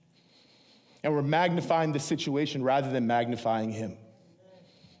 And we're magnifying the situation rather than magnifying him.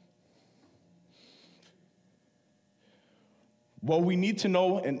 What we need to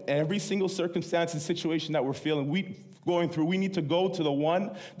know in every single circumstance and situation that we're going through, we need to go to the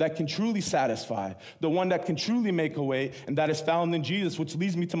one that can truly satisfy, the one that can truly make a way, and that is found in Jesus, which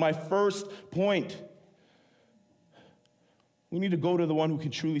leads me to my first point. We need to go to the one who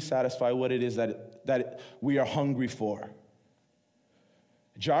can truly satisfy what it is that we are hungry for.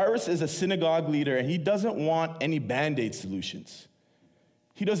 Jairus is a synagogue leader, and he doesn't want any Band-Aid solutions.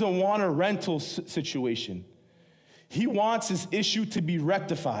 He doesn't want a rental situation. He wants his issue to be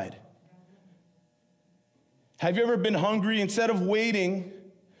rectified. Have you ever been hungry? Instead of waiting,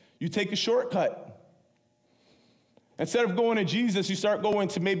 you take a shortcut. Instead of going to Jesus, you start going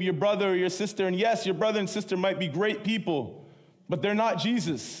to maybe your brother or your sister. And yes, your brother and sister might be great people, but they're not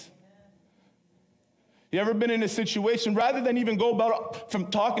Jesus. You ever been in a situation, rather than even go about from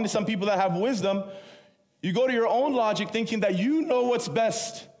talking to some people that have wisdom, you go to your own logic thinking that you know what's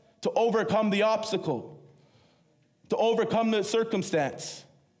best to overcome the obstacle, to overcome the circumstance.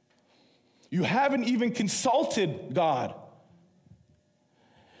 You haven't even consulted God.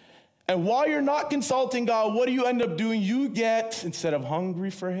 And while you're not consulting God, what do you end up doing? You get, instead of hungry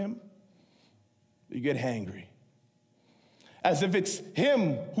for him, you get hangry. As if it's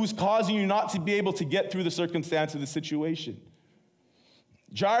him who's causing you not to be able to get through the circumstance of the situation.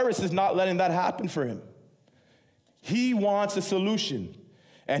 Jairus is not letting that happen for him. He wants a solution.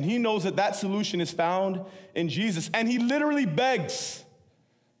 And he knows that that solution is found in Jesus. And he literally begs.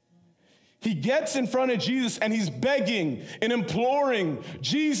 He gets in front of Jesus and he's begging and imploring,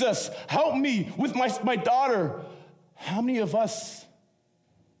 Jesus, help me with my daughter. How many of us,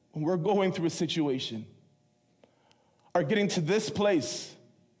 when we're going through a situation, are getting to this place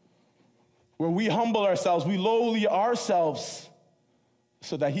where we humble ourselves, we lowly ourselves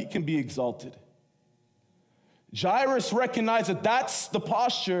so that he can be exalted? Jairus recognized that that's the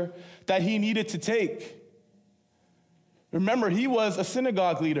posture that he needed to take. Remember, he was a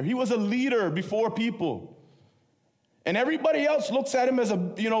synagogue leader. He was a leader before people. And everybody else looks at him as a,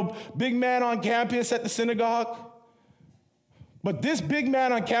 big man on campus at the synagogue. But this big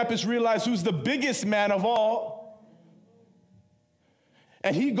man on campus realized who's the biggest man of all.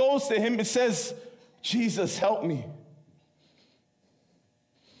 And he goes to him and says, Jesus, help me.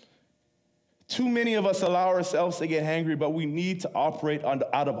 Too many of us allow ourselves to get hangry, but we need to operate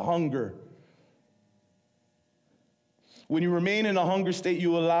out of hunger. When you remain in a hunger state,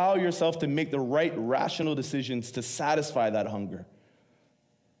 you allow yourself to make the right rational decisions to satisfy that hunger.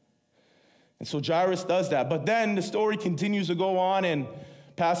 And so Jairus does that. But then the story continues to go on, and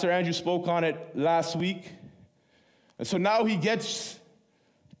Pastor Andrew spoke on it last week. And so now he gets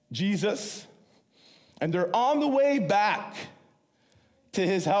Jesus, and they're on the way back to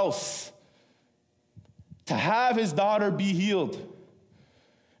his house. to have his daughter be healed.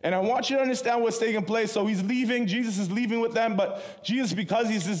 And I want you to understand what's taking place. So he's leaving. Jesus is leaving with them. But Jesus, because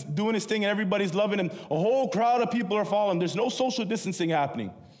he's just doing his thing and everybody's loving him, a whole crowd of people are following. There's no social distancing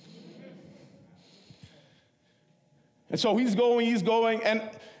happening. And so he's going.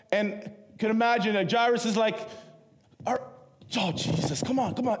 And can imagine that Jairus is like, oh, Jesus, come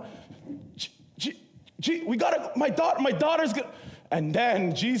on. We got to, my daughter's good. And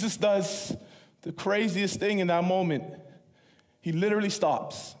then Jesus does the craziest thing in that moment. He literally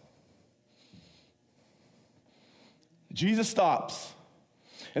stops. Jesus stops.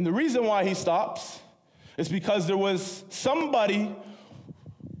 And the reason why he stops is because there was somebody,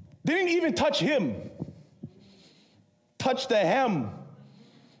 didn't even touch him, touched the hem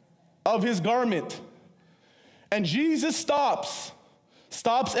of his garment. And Jesus stops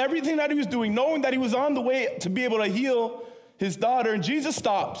everything that he was doing, knowing that he was on the way to be able to heal his daughter. And Jesus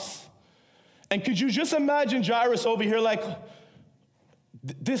stops. And could you just imagine Jairus over here like,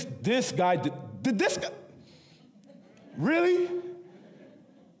 this guy, did this guy, really?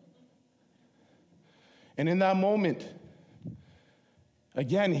 And in that moment,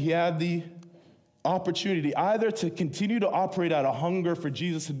 again, he had the opportunity either to continue to operate out of hunger for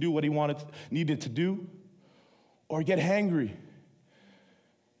Jesus to do what he needed to do, or get hangry.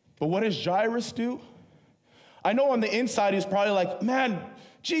 But what does Jairus do? I know on the inside he's probably like, man,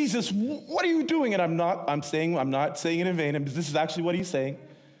 Jesus, what are you doing? And I'm not saying it in vain. This is actually what he's saying.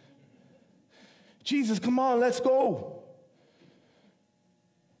 Jesus, come on, let's go.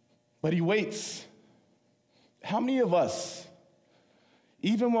 But he waits. How many of us,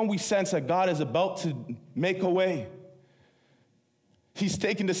 even when we sense that God is about to make a way, he's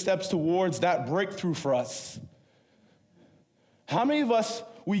taking the steps towards that breakthrough for us? How many of us,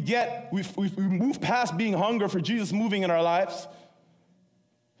 we move past being hunger for Jesus moving in our lives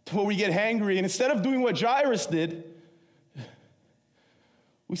to where we get hangry, and instead of doing what Jairus did,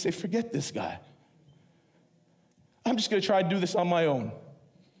 we say, forget this guy. I'm just going to try to do this on my own.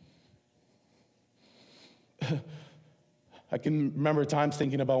 I can remember times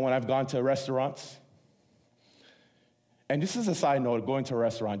thinking about when I've gone to restaurants. And this is a side note, going to a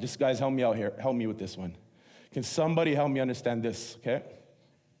restaurant. Just guys, help me out here. Help me with this one. Can somebody help me understand this, okay?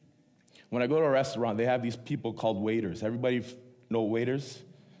 When I go to a restaurant, they have these people called waiters. Everybody know waiters?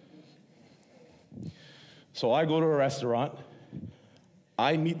 So I go to a restaurant.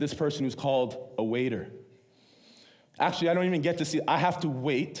 I meet this person who's called a waiter. Actually, I don't even get to see. I have to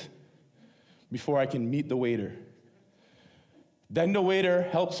wait before I can meet the waiter. Then the waiter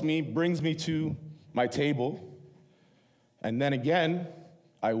helps me, brings me to my table. And then again,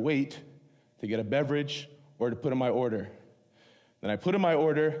 I wait to get a beverage or to put in my order. Then I put in my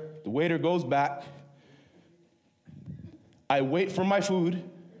order. The waiter goes back. I wait for my food.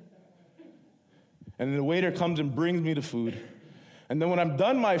 And then the waiter comes and brings me the food. And then when I'm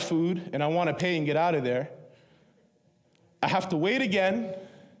done my food and I want to pay and get out of there, I have to wait again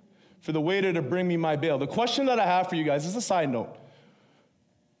for the waiter to bring me my bill. The question that I have for you guys is a side note.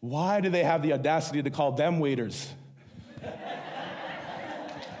 Why do they have the audacity to call them waiters?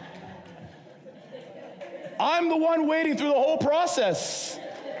 I'm the one waiting through the whole process.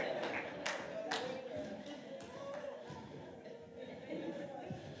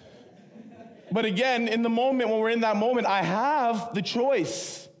 But again, in the moment, when we're in that moment, I have the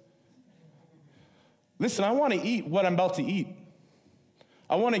choice. Listen, I want to eat what I'm about to eat.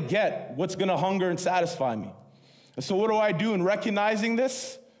 I want to get what's going to hunger and satisfy me. And so what do I do in recognizing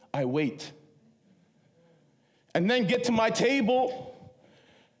this? I wait. And then get to my table,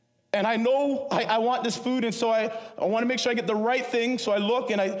 and I know I want this food, and so I want to make sure I get the right thing. So I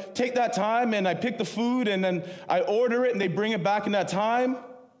look, and I take that time, and I pick the food, and then I order it, and they bring it back in that time.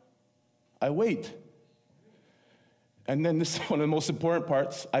 I wait. And then this is one of the most important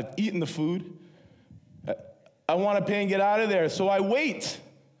parts. I've eaten the food. I want to pay and get out of there, so I wait.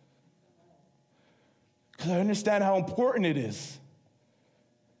 Because I understand how important it is.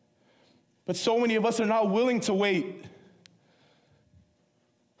 But so many of us are not willing to wait.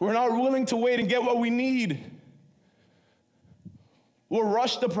 We're not willing to wait and get what we need. We'll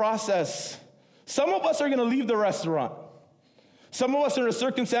rush the process. Some of us are going to leave the restaurant. Some of us are in a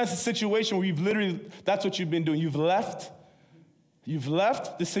circumstance, a situation where you've literally, that's what you've been doing. You've left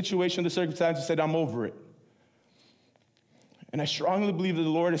the situation, the circumstance, and said, I'm over it. And I strongly believe that the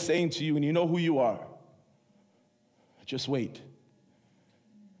Lord is saying to you, and you know who you are, just wait.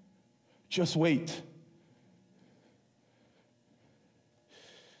 Just wait.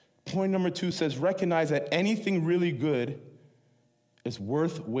 Point number 2 says, recognize that anything really good is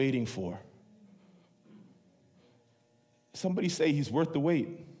worth waiting for. Somebody say he's worth the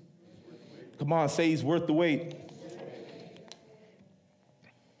wait. Come on, say he's worth the wait.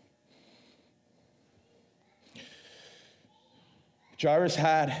 Jairus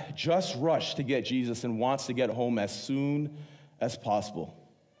had just rushed to get Jesus and wants to get home as soon as possible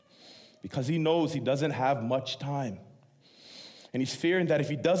because he knows he doesn't have much time. And he's fearing that if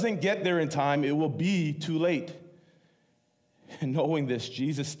he doesn't get there in time, it will be too late. And knowing this,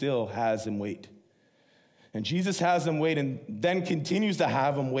 Jesus still has him wait. And Jesus has him wait and then continues to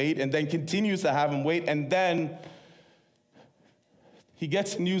have him wait and then continues to have him wait. And then he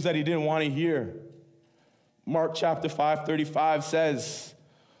gets news that he didn't want to hear. Mark chapter 5:35 says,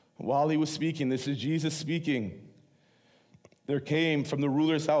 while he was speaking, this is Jesus speaking, there came from the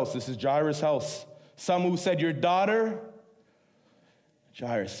ruler's house, this is Jairus' house, some who said, your daughter,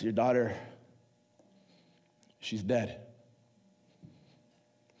 Jairus, your daughter, she's dead.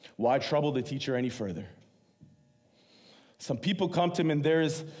 Why trouble the teacher any further? Some people come to him and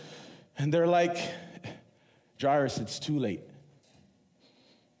they're like, Jairus, it's too late.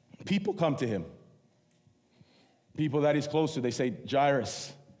 People come to him. People that he's close to, they say,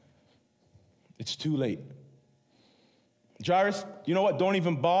 Jairus, it's too late. Jairus, you know what? Don't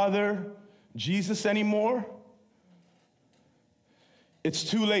even bother Jesus anymore. It's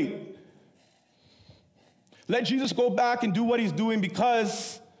too late. Let Jesus go back and do what he's doing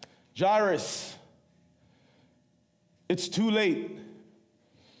because, Jairus, it's too late.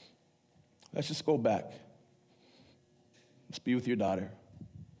 Let's just go back. Let's be with your daughter.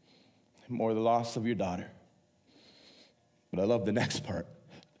 More the loss of your daughter. But I love the next part.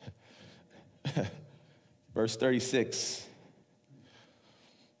 Verse 36.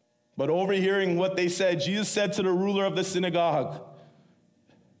 But overhearing what they said, Jesus said to the ruler of the synagogue,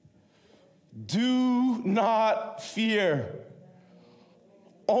 do not fear.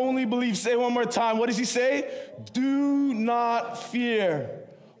 Only believe. Say it one more time. What does he say? Do not fear.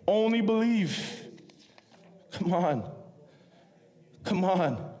 Only believe. Come on. Come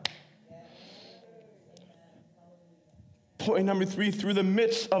on. Point number 3, through the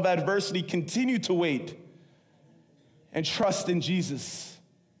midst of adversity, continue to wait and trust in Jesus.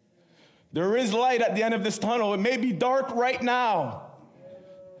 There is light at the end of this tunnel. It may be dark right now.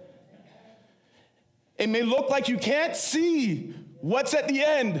 It may look like you can't see what's at the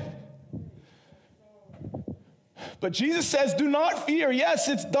end. But Jesus says, do not fear. Yes,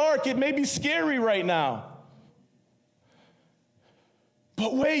 it's dark. It may be scary right now.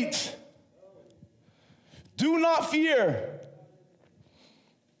 But wait. Do not fear.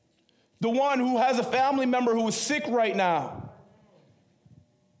 The one who has a family member who is sick right now.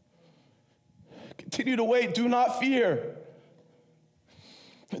 Continue to wait. Do not fear.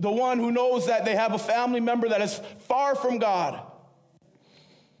 The one who knows that they have a family member that is far from God.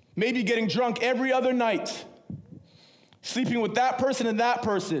 Maybe getting drunk every other night. Sleeping with that person and that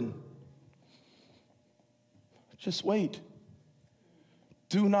person. Just wait.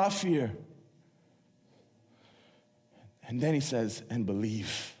 Do not fear. And then he says, and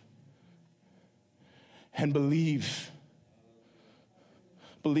believe. And believe.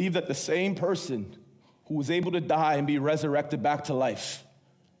 Believe that the same person who was able to die and be resurrected back to life,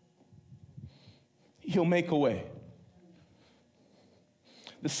 he'll make a way.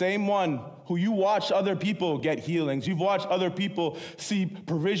 The same one who you watch other people get healings, you've watched other people see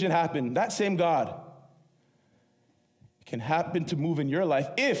provision happen, that same God can happen to move in your life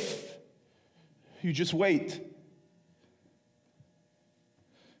if you just wait.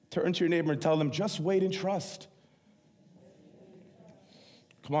 Turn to your neighbor and tell them, just wait and trust.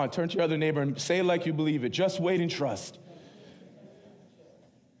 Come on, turn to your other neighbor and say it like you believe it. Just wait and trust.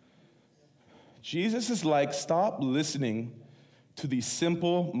 Jesus is like, stop listening to these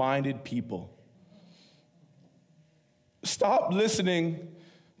simple-minded people. Stop listening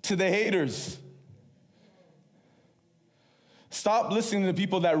to the haters. Stop listening to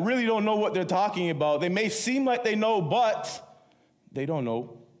people that really don't know what they're talking about. They may seem like they know, but they don't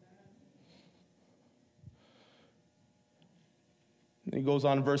know. And he goes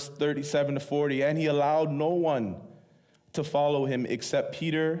on in verse 37 to 40, and he allowed no one to follow him except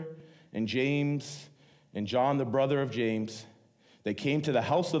Peter and James and John, the brother of James. They came to the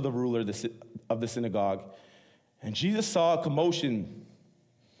house of the ruler of the synagogue, and Jesus saw a commotion,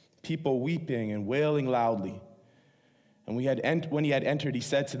 people weeping and wailing loudly. And when he had entered, he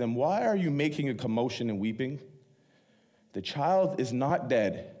said to them, why are you making a commotion and weeping? The child is not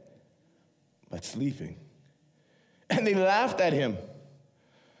dead, but sleeping. And they laughed at him.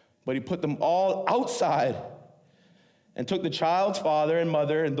 But he put them all outside and took the child's father and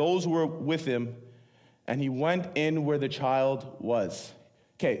mother and those who were with him, and he went in where the child was.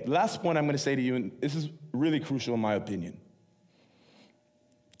 Okay, last point I'm going to say to you, and this is really crucial in my opinion.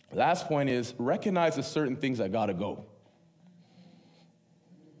 Last point is recognize the certain things that gotta go.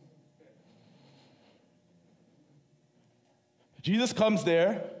 Jesus comes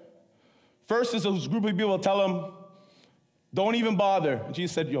there. First is a group of people tell him, don't even bother. And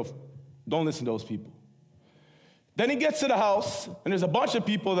Jesus said, yo, don't listen to those people. Then he gets to the house, and there's a bunch of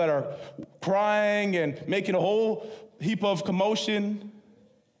people that are crying and making a whole heap of commotion.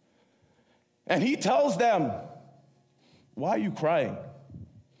 And he tells them, why are you crying?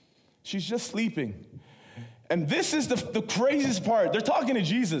 She's just sleeping. And this is the craziest part. They're talking to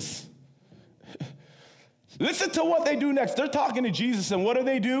Jesus. Listen to what they do next. They're talking to Jesus, and what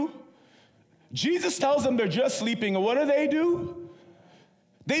do? Jesus tells them they're just sleeping, and what do?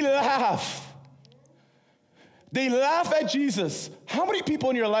 They laugh. They laugh at Jesus. How many people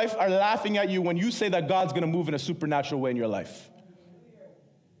in your life are laughing at you when you say that God's going to move in a supernatural way in your life?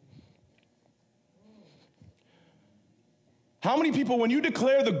 How many people, when you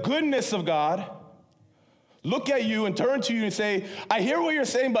declare the goodness of God, look at you and turn to you and say, I hear what you're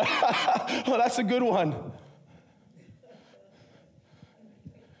saying, but oh, that's a good one.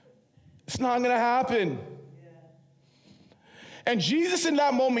 It's not going to happen. And Jesus in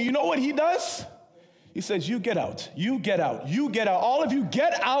that moment, you know what he does? He says, you get out, you get out, you get out. All of you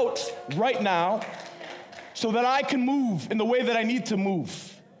get out right now so that I can move in the way that I need to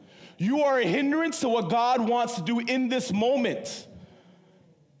move. You are a hindrance to what God wants to do in this moment.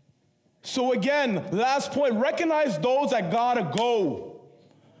 So again, last point, recognize those that gotta go.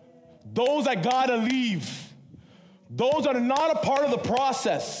 Those that gotta leave. Those that are not a part of the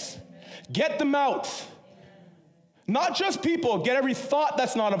process. Get them out. Not just people, get every thought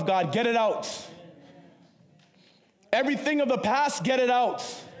that's not of God, get it out. Everything of the past, get it out.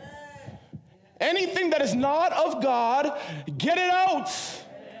 Anything that is not of God, get it out.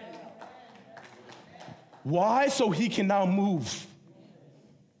 Why? So he can now move.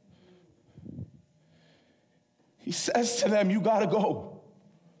 He says to them, you gotta go.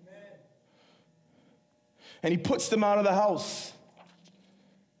 And he puts them out of the house.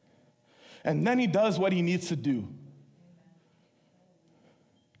 And then he does what he needs to do.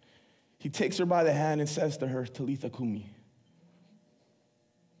 He takes her by the hand and says to her, Talitha Kumi,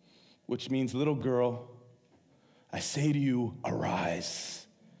 which means, little girl, I say to you, arise.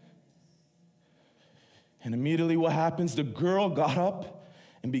 And immediately what happens? The girl got up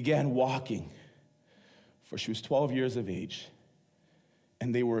and began walking, for she was 12 years of age.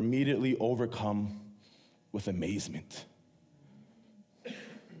 And they were immediately overcome with amazement.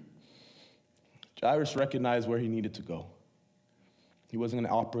 Jairus recognized where he needed to go. He wasn't going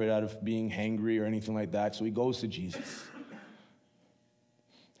to operate out of being hangry or anything like that, so he goes to Jesus.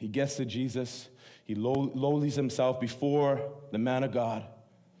 He gets to Jesus. He lowlies himself before the man of God.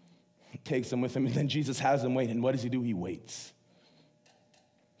 He takes him with him, and then Jesus has him wait. And what does he do? He waits.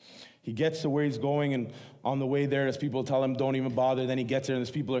 He gets to where he's going, and on the way there, as people tell him, don't even bother, then he gets there, and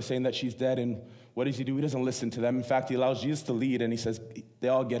as people are saying that she's dead, and what does he do? He doesn't listen to them. In fact, he allows Jesus to lead, and he says, they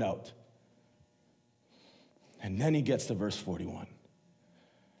all get out. And then he gets to verse 41.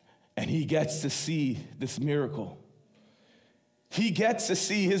 And he gets to see this miracle. He gets to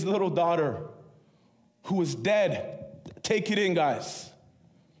see his little daughter, who was dead. Take it in, guys.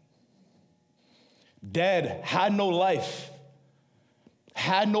 Dead, had no life,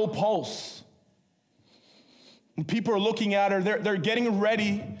 had no pulse. When people are looking at her, they're getting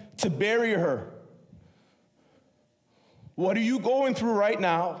ready to bury her. What are you going through right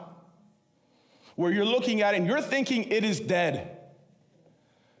now where you're looking at it and you're thinking it is dead?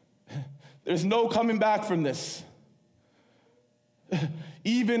 There's no coming back from this.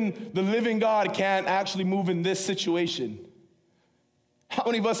 Even the living God can't actually move in this situation. How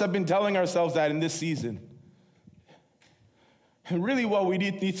many of us have been telling ourselves that in this season? And really what we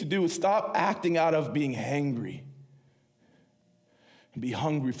need to do is stop acting out of being hangry and be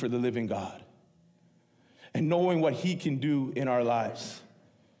hungry for the living God and knowing what he can do in our lives.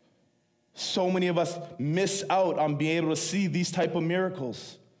 So many of us miss out on being able to see these type of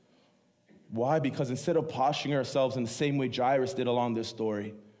miracles. Why? Because instead of posturing ourselves in the same way Jairus did along this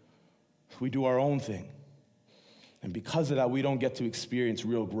story, we do our own thing. And because of that, we don't get to experience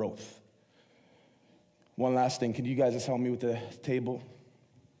real growth. One last thing. Can you guys just help me with the table?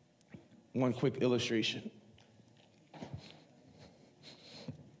 One quick illustration. I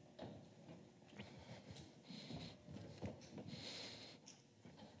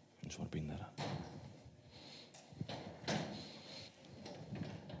just want to bring that up.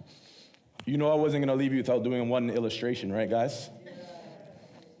 You know I wasn't going to leave you without doing one illustration, right, guys?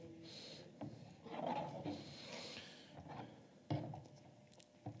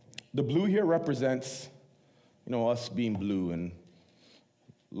 The blue here represents, us being blue and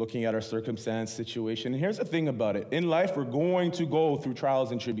looking at our circumstance, situation. And here's the thing about it. In life, we're going to go through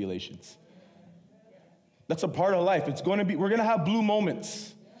trials and tribulations. That's a part of life. We're going to have blue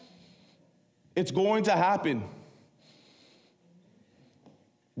moments. It's going to happen.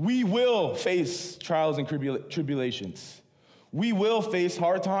 We will face trials and tribulations. We will face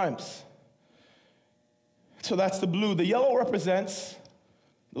hard times. So that's the blue. The yellow represents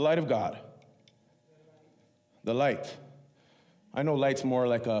the light of God. The light. I know light's more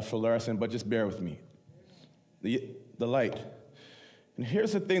like a fluorescent, but just bear with me. The light. And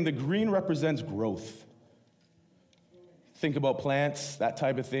here's the thing, the green represents growth. Think about plants, that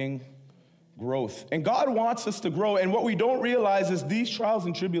type of thing. Growth. And God wants us to grow. And what we don't realize is these trials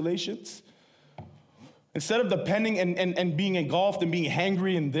and tribulations, instead of depending and being engulfed and being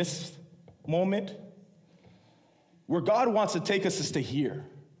hangry in this moment, where God wants to take us is to here.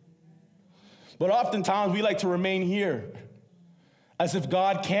 But oftentimes we like to remain here as if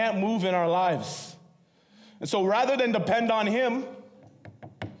God can't move in our lives. And so rather than depend on Him,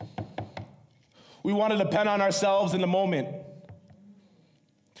 we want to depend on ourselves in the moment.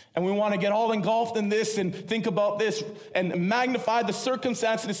 And we want to get all engulfed in this and think about this and magnify the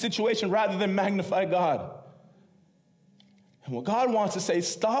circumstance of the situation rather than magnify God. And what God wants to say is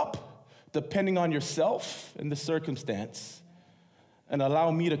stop depending on yourself and the circumstance and allow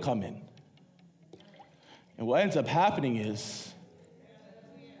me to come in. And what ends up happening is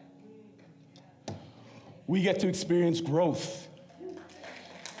we get to experience growth.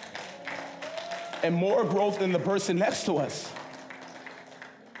 And more growth than the person next to us.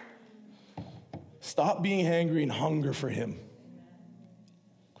 Stop being hangry and hunger for Him.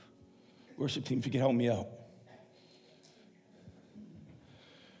 Worship team, if you could help me out.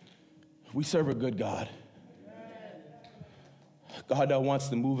 We serve a good God. God that wants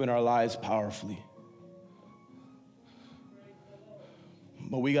to move in our lives powerfully.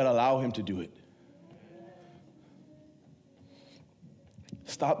 But we got to allow Him to do it.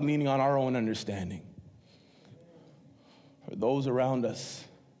 Stop leaning on our own understanding or those around us.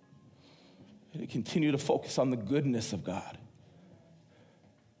 And continue to focus on the goodness of God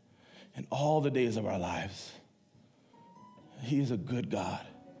in all the days of our lives. He is a good God.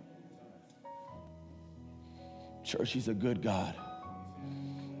 Church, He's a good God.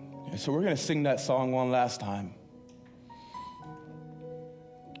 And so we're going to sing that song one last time.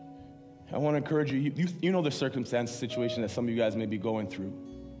 I want to encourage you, you know the circumstance, situation that some of you guys may be going through.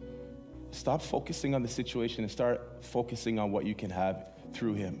 Stop focusing on the situation and start focusing on what you can have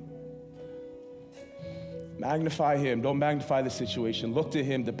through Him. Magnify Him. Don't magnify the situation. Look to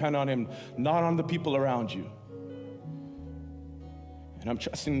Him. Depend on Him, not on the people around you. And I'm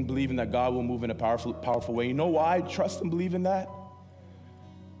trusting and believing that God will move in a powerful way. You know why I trust and believe in that?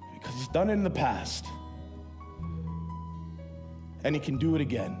 Because He's done it in the past. And He can do it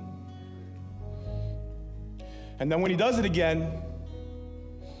again. And then when He does it again,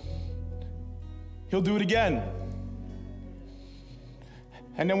 He'll do it again.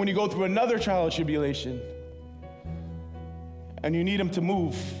 And then when you go through another trial or tribulation, and you need Him to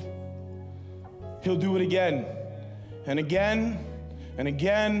move, He'll do it again, and again, and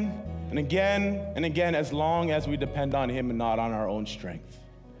again, and again, and again, as long as we depend on Him and not on our own strength.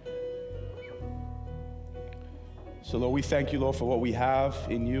 So, Lord, we thank You, Lord, for what we have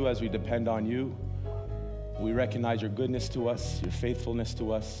in You as we depend on You. We recognize Your goodness to us, Your faithfulness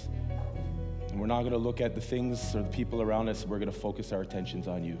to us, and we're not going to look at the things or the people around us. We're going to focus our attentions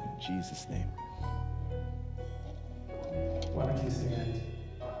on You. In Jesus' name. Why don't you stand?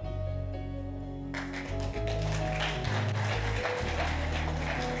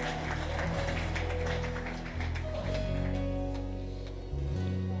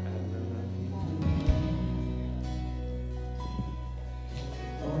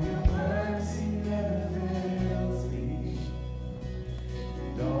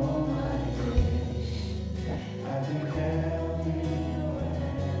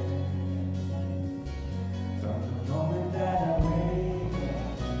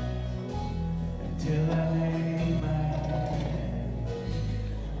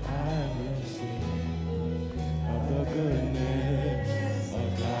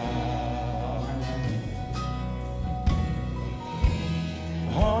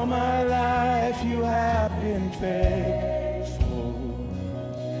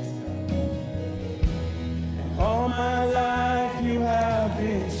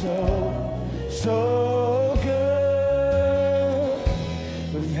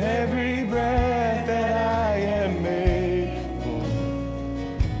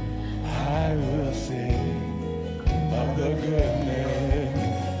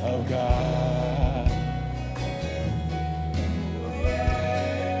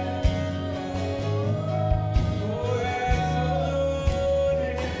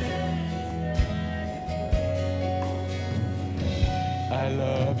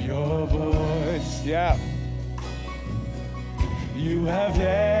 love your voice. Yeah. You have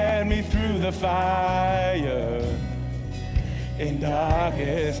led me through the fire in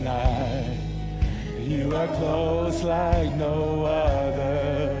darkest night. You are close like no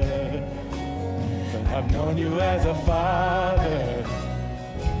other. I've known you as a father.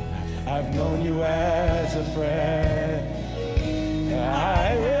 I've known you as a friend.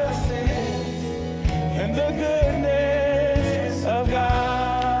 I will sing in the goodness of God.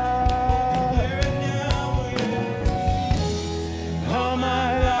 All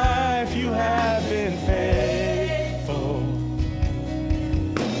my life you have been faithful.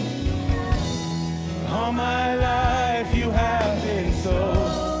 All my life you have been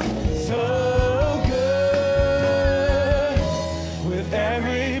so good. With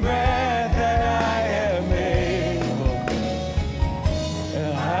every breath that I am able,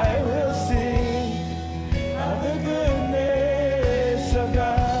 and I will sing of the goodness of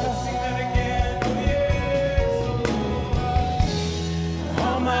God. Sing that again, yes.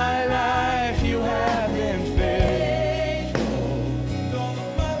 All my life you have been faithful. All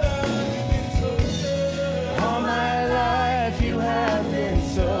my life you've been so good. All my life you have been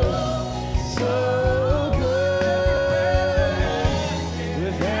so good.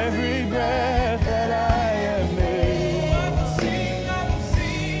 With every breath that I am made, I will sing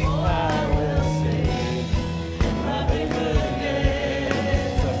of the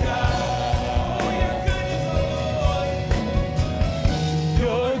goodness of God.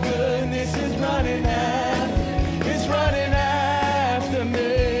 Your goodness is running after, it's running after me.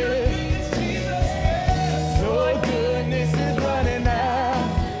 Your goodness is running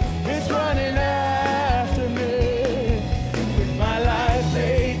after, it's running after me. With my life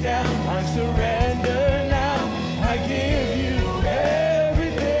laid down, I surrender now. I give you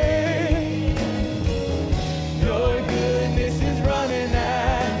everything. Your goodness is running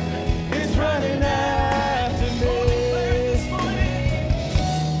after, it's running after me.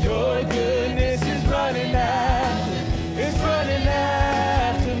 Your goodness is running after, it's running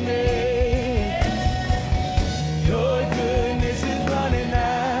after me. Your goodness is running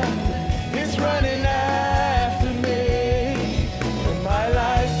after, it's running after me. With my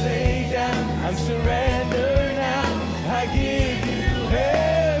life laid down, I'm surrendered now. I give you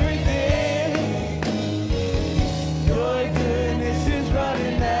everything. Your goodness is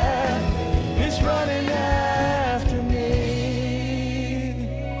running after, it's running after me.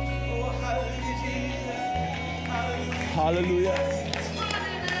 Oh, hallelujah, Jesus. Hallelujah.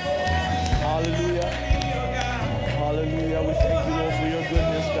 Hallelujah. Hallelujah. We thank you, Lord, for your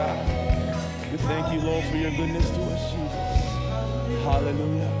goodness, God. We thank you, Lord, for your goodness to us, Jesus.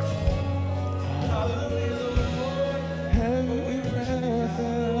 Hallelujah. Every breath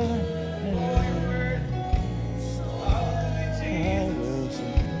I will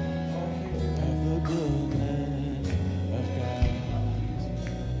sing of the goodness of God.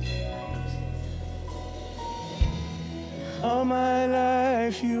 All my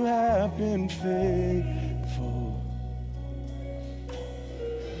life you have been faithful.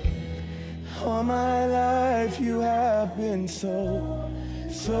 All my life you have been so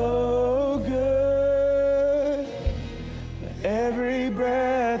good. Every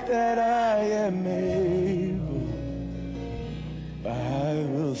breath that I am able, I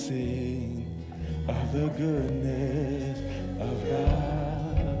will sing of the goodness of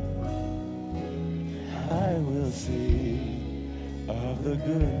God. I will sing of the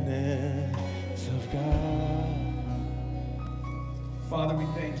goodness of God. Father, we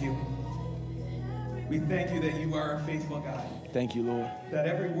thank you. We thank you that you are a faithful God. Thank you, Lord. That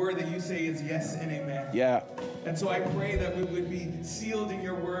every word that you say is yes and amen. Yeah. And so I pray that we would be sealed in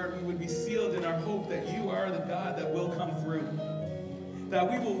your word. We would be sealed in our hope that you are the God that will come through. That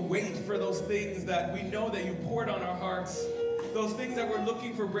we will wait for those things that we know that you poured on our hearts. Those things that we're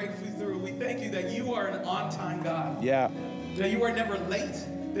looking for breakthrough through. We thank you that you are an on-time God. Yeah. That you are never late.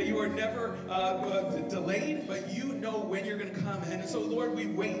 That you are never delayed. But you know when you're going to come. And so, Lord, we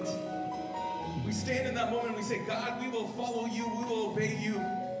wait. We stand in that moment and we say, God, we will follow you. We will obey you.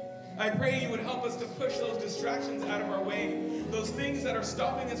 I pray you would help us to push those distractions out of our way. Those things that are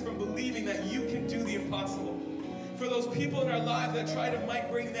stopping us from believing that you can do the impossible. For those people in our lives that might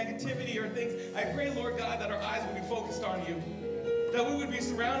bring negativity or things, I pray, Lord God, that our eyes would be focused on you. That we would be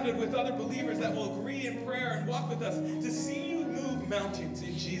surrounded with other believers that will agree in prayer and walk with us to see you move mountains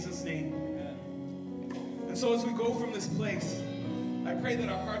in Jesus' name. And so as we go from this place, I pray that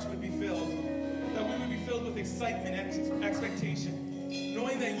our hearts would be filled. That we would be filled with excitement and expectation.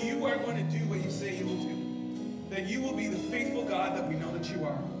 Knowing that you are going to do what you say you will do. That you will be the faithful God that we know that you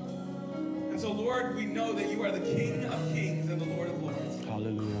are. And so, Lord, we know that you are the King of kings and the Lord of lords.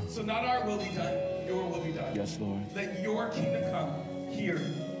 Hallelujah. So not our will be done, your will be done. Yes, Lord. Let your kingdom come here,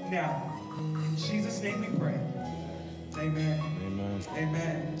 now. In Jesus' name we pray. Amen. Amen.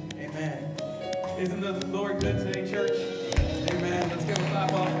 Amen. Amen. Isn't the Lord good today, church? Amen. Let's give a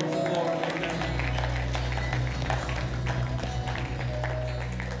clap offering to the Lord. Amen.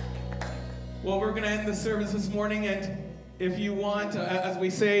 Well, we're going to end the service this morning, and if you want, as we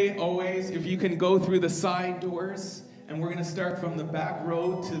say always, if you can go through the side doors, and we're going to start from the back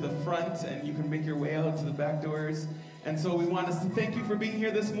row to the front, and you can make your way out to the back doors. And so we want us to thank you for being here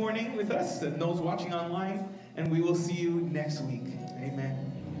this morning with us, and those watching online, and we will see you next week. Amen.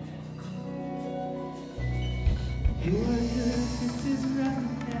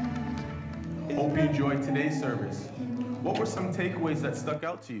 Hope you enjoyed today's service. What were some takeaways that stuck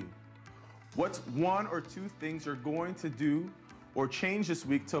out to you? What's one or two things you're going to do or change this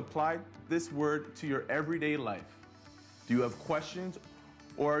week to apply this word to your everyday life? Do you have questions,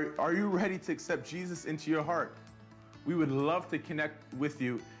 or are you ready to accept Jesus into your heart? We would love to connect with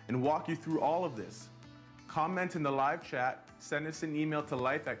you and walk you through all of this. Comment in the live chat, send us an email to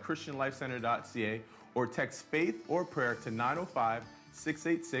life@christianlifecenter.ca, or text faith or prayer to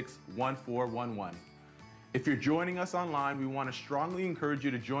 905-686-1411. If you're joining us online, we want to strongly encourage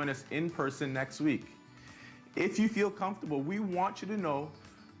you to join us in person next week. If you feel comfortable, we want you to know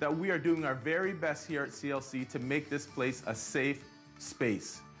that we are doing our very best here at CLC to make this place a safe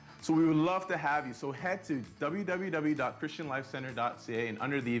space. So we would love to have you. So head to www.christianlifecenter.ca and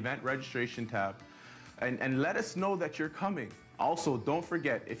under the event registration tab and let us know that you're coming. Also, don't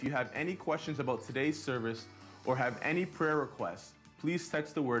forget, if you have any questions about today's service or have any prayer requests, please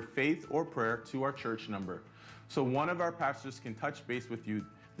text the word faith or prayer to our church number so one of our pastors can touch base with you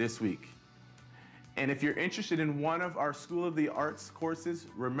this week. And if you're interested in one of our School of the Arts courses,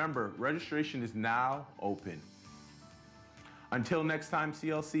 remember, registration is now open. Until next time,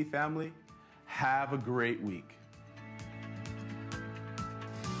 CLC family, have a great week.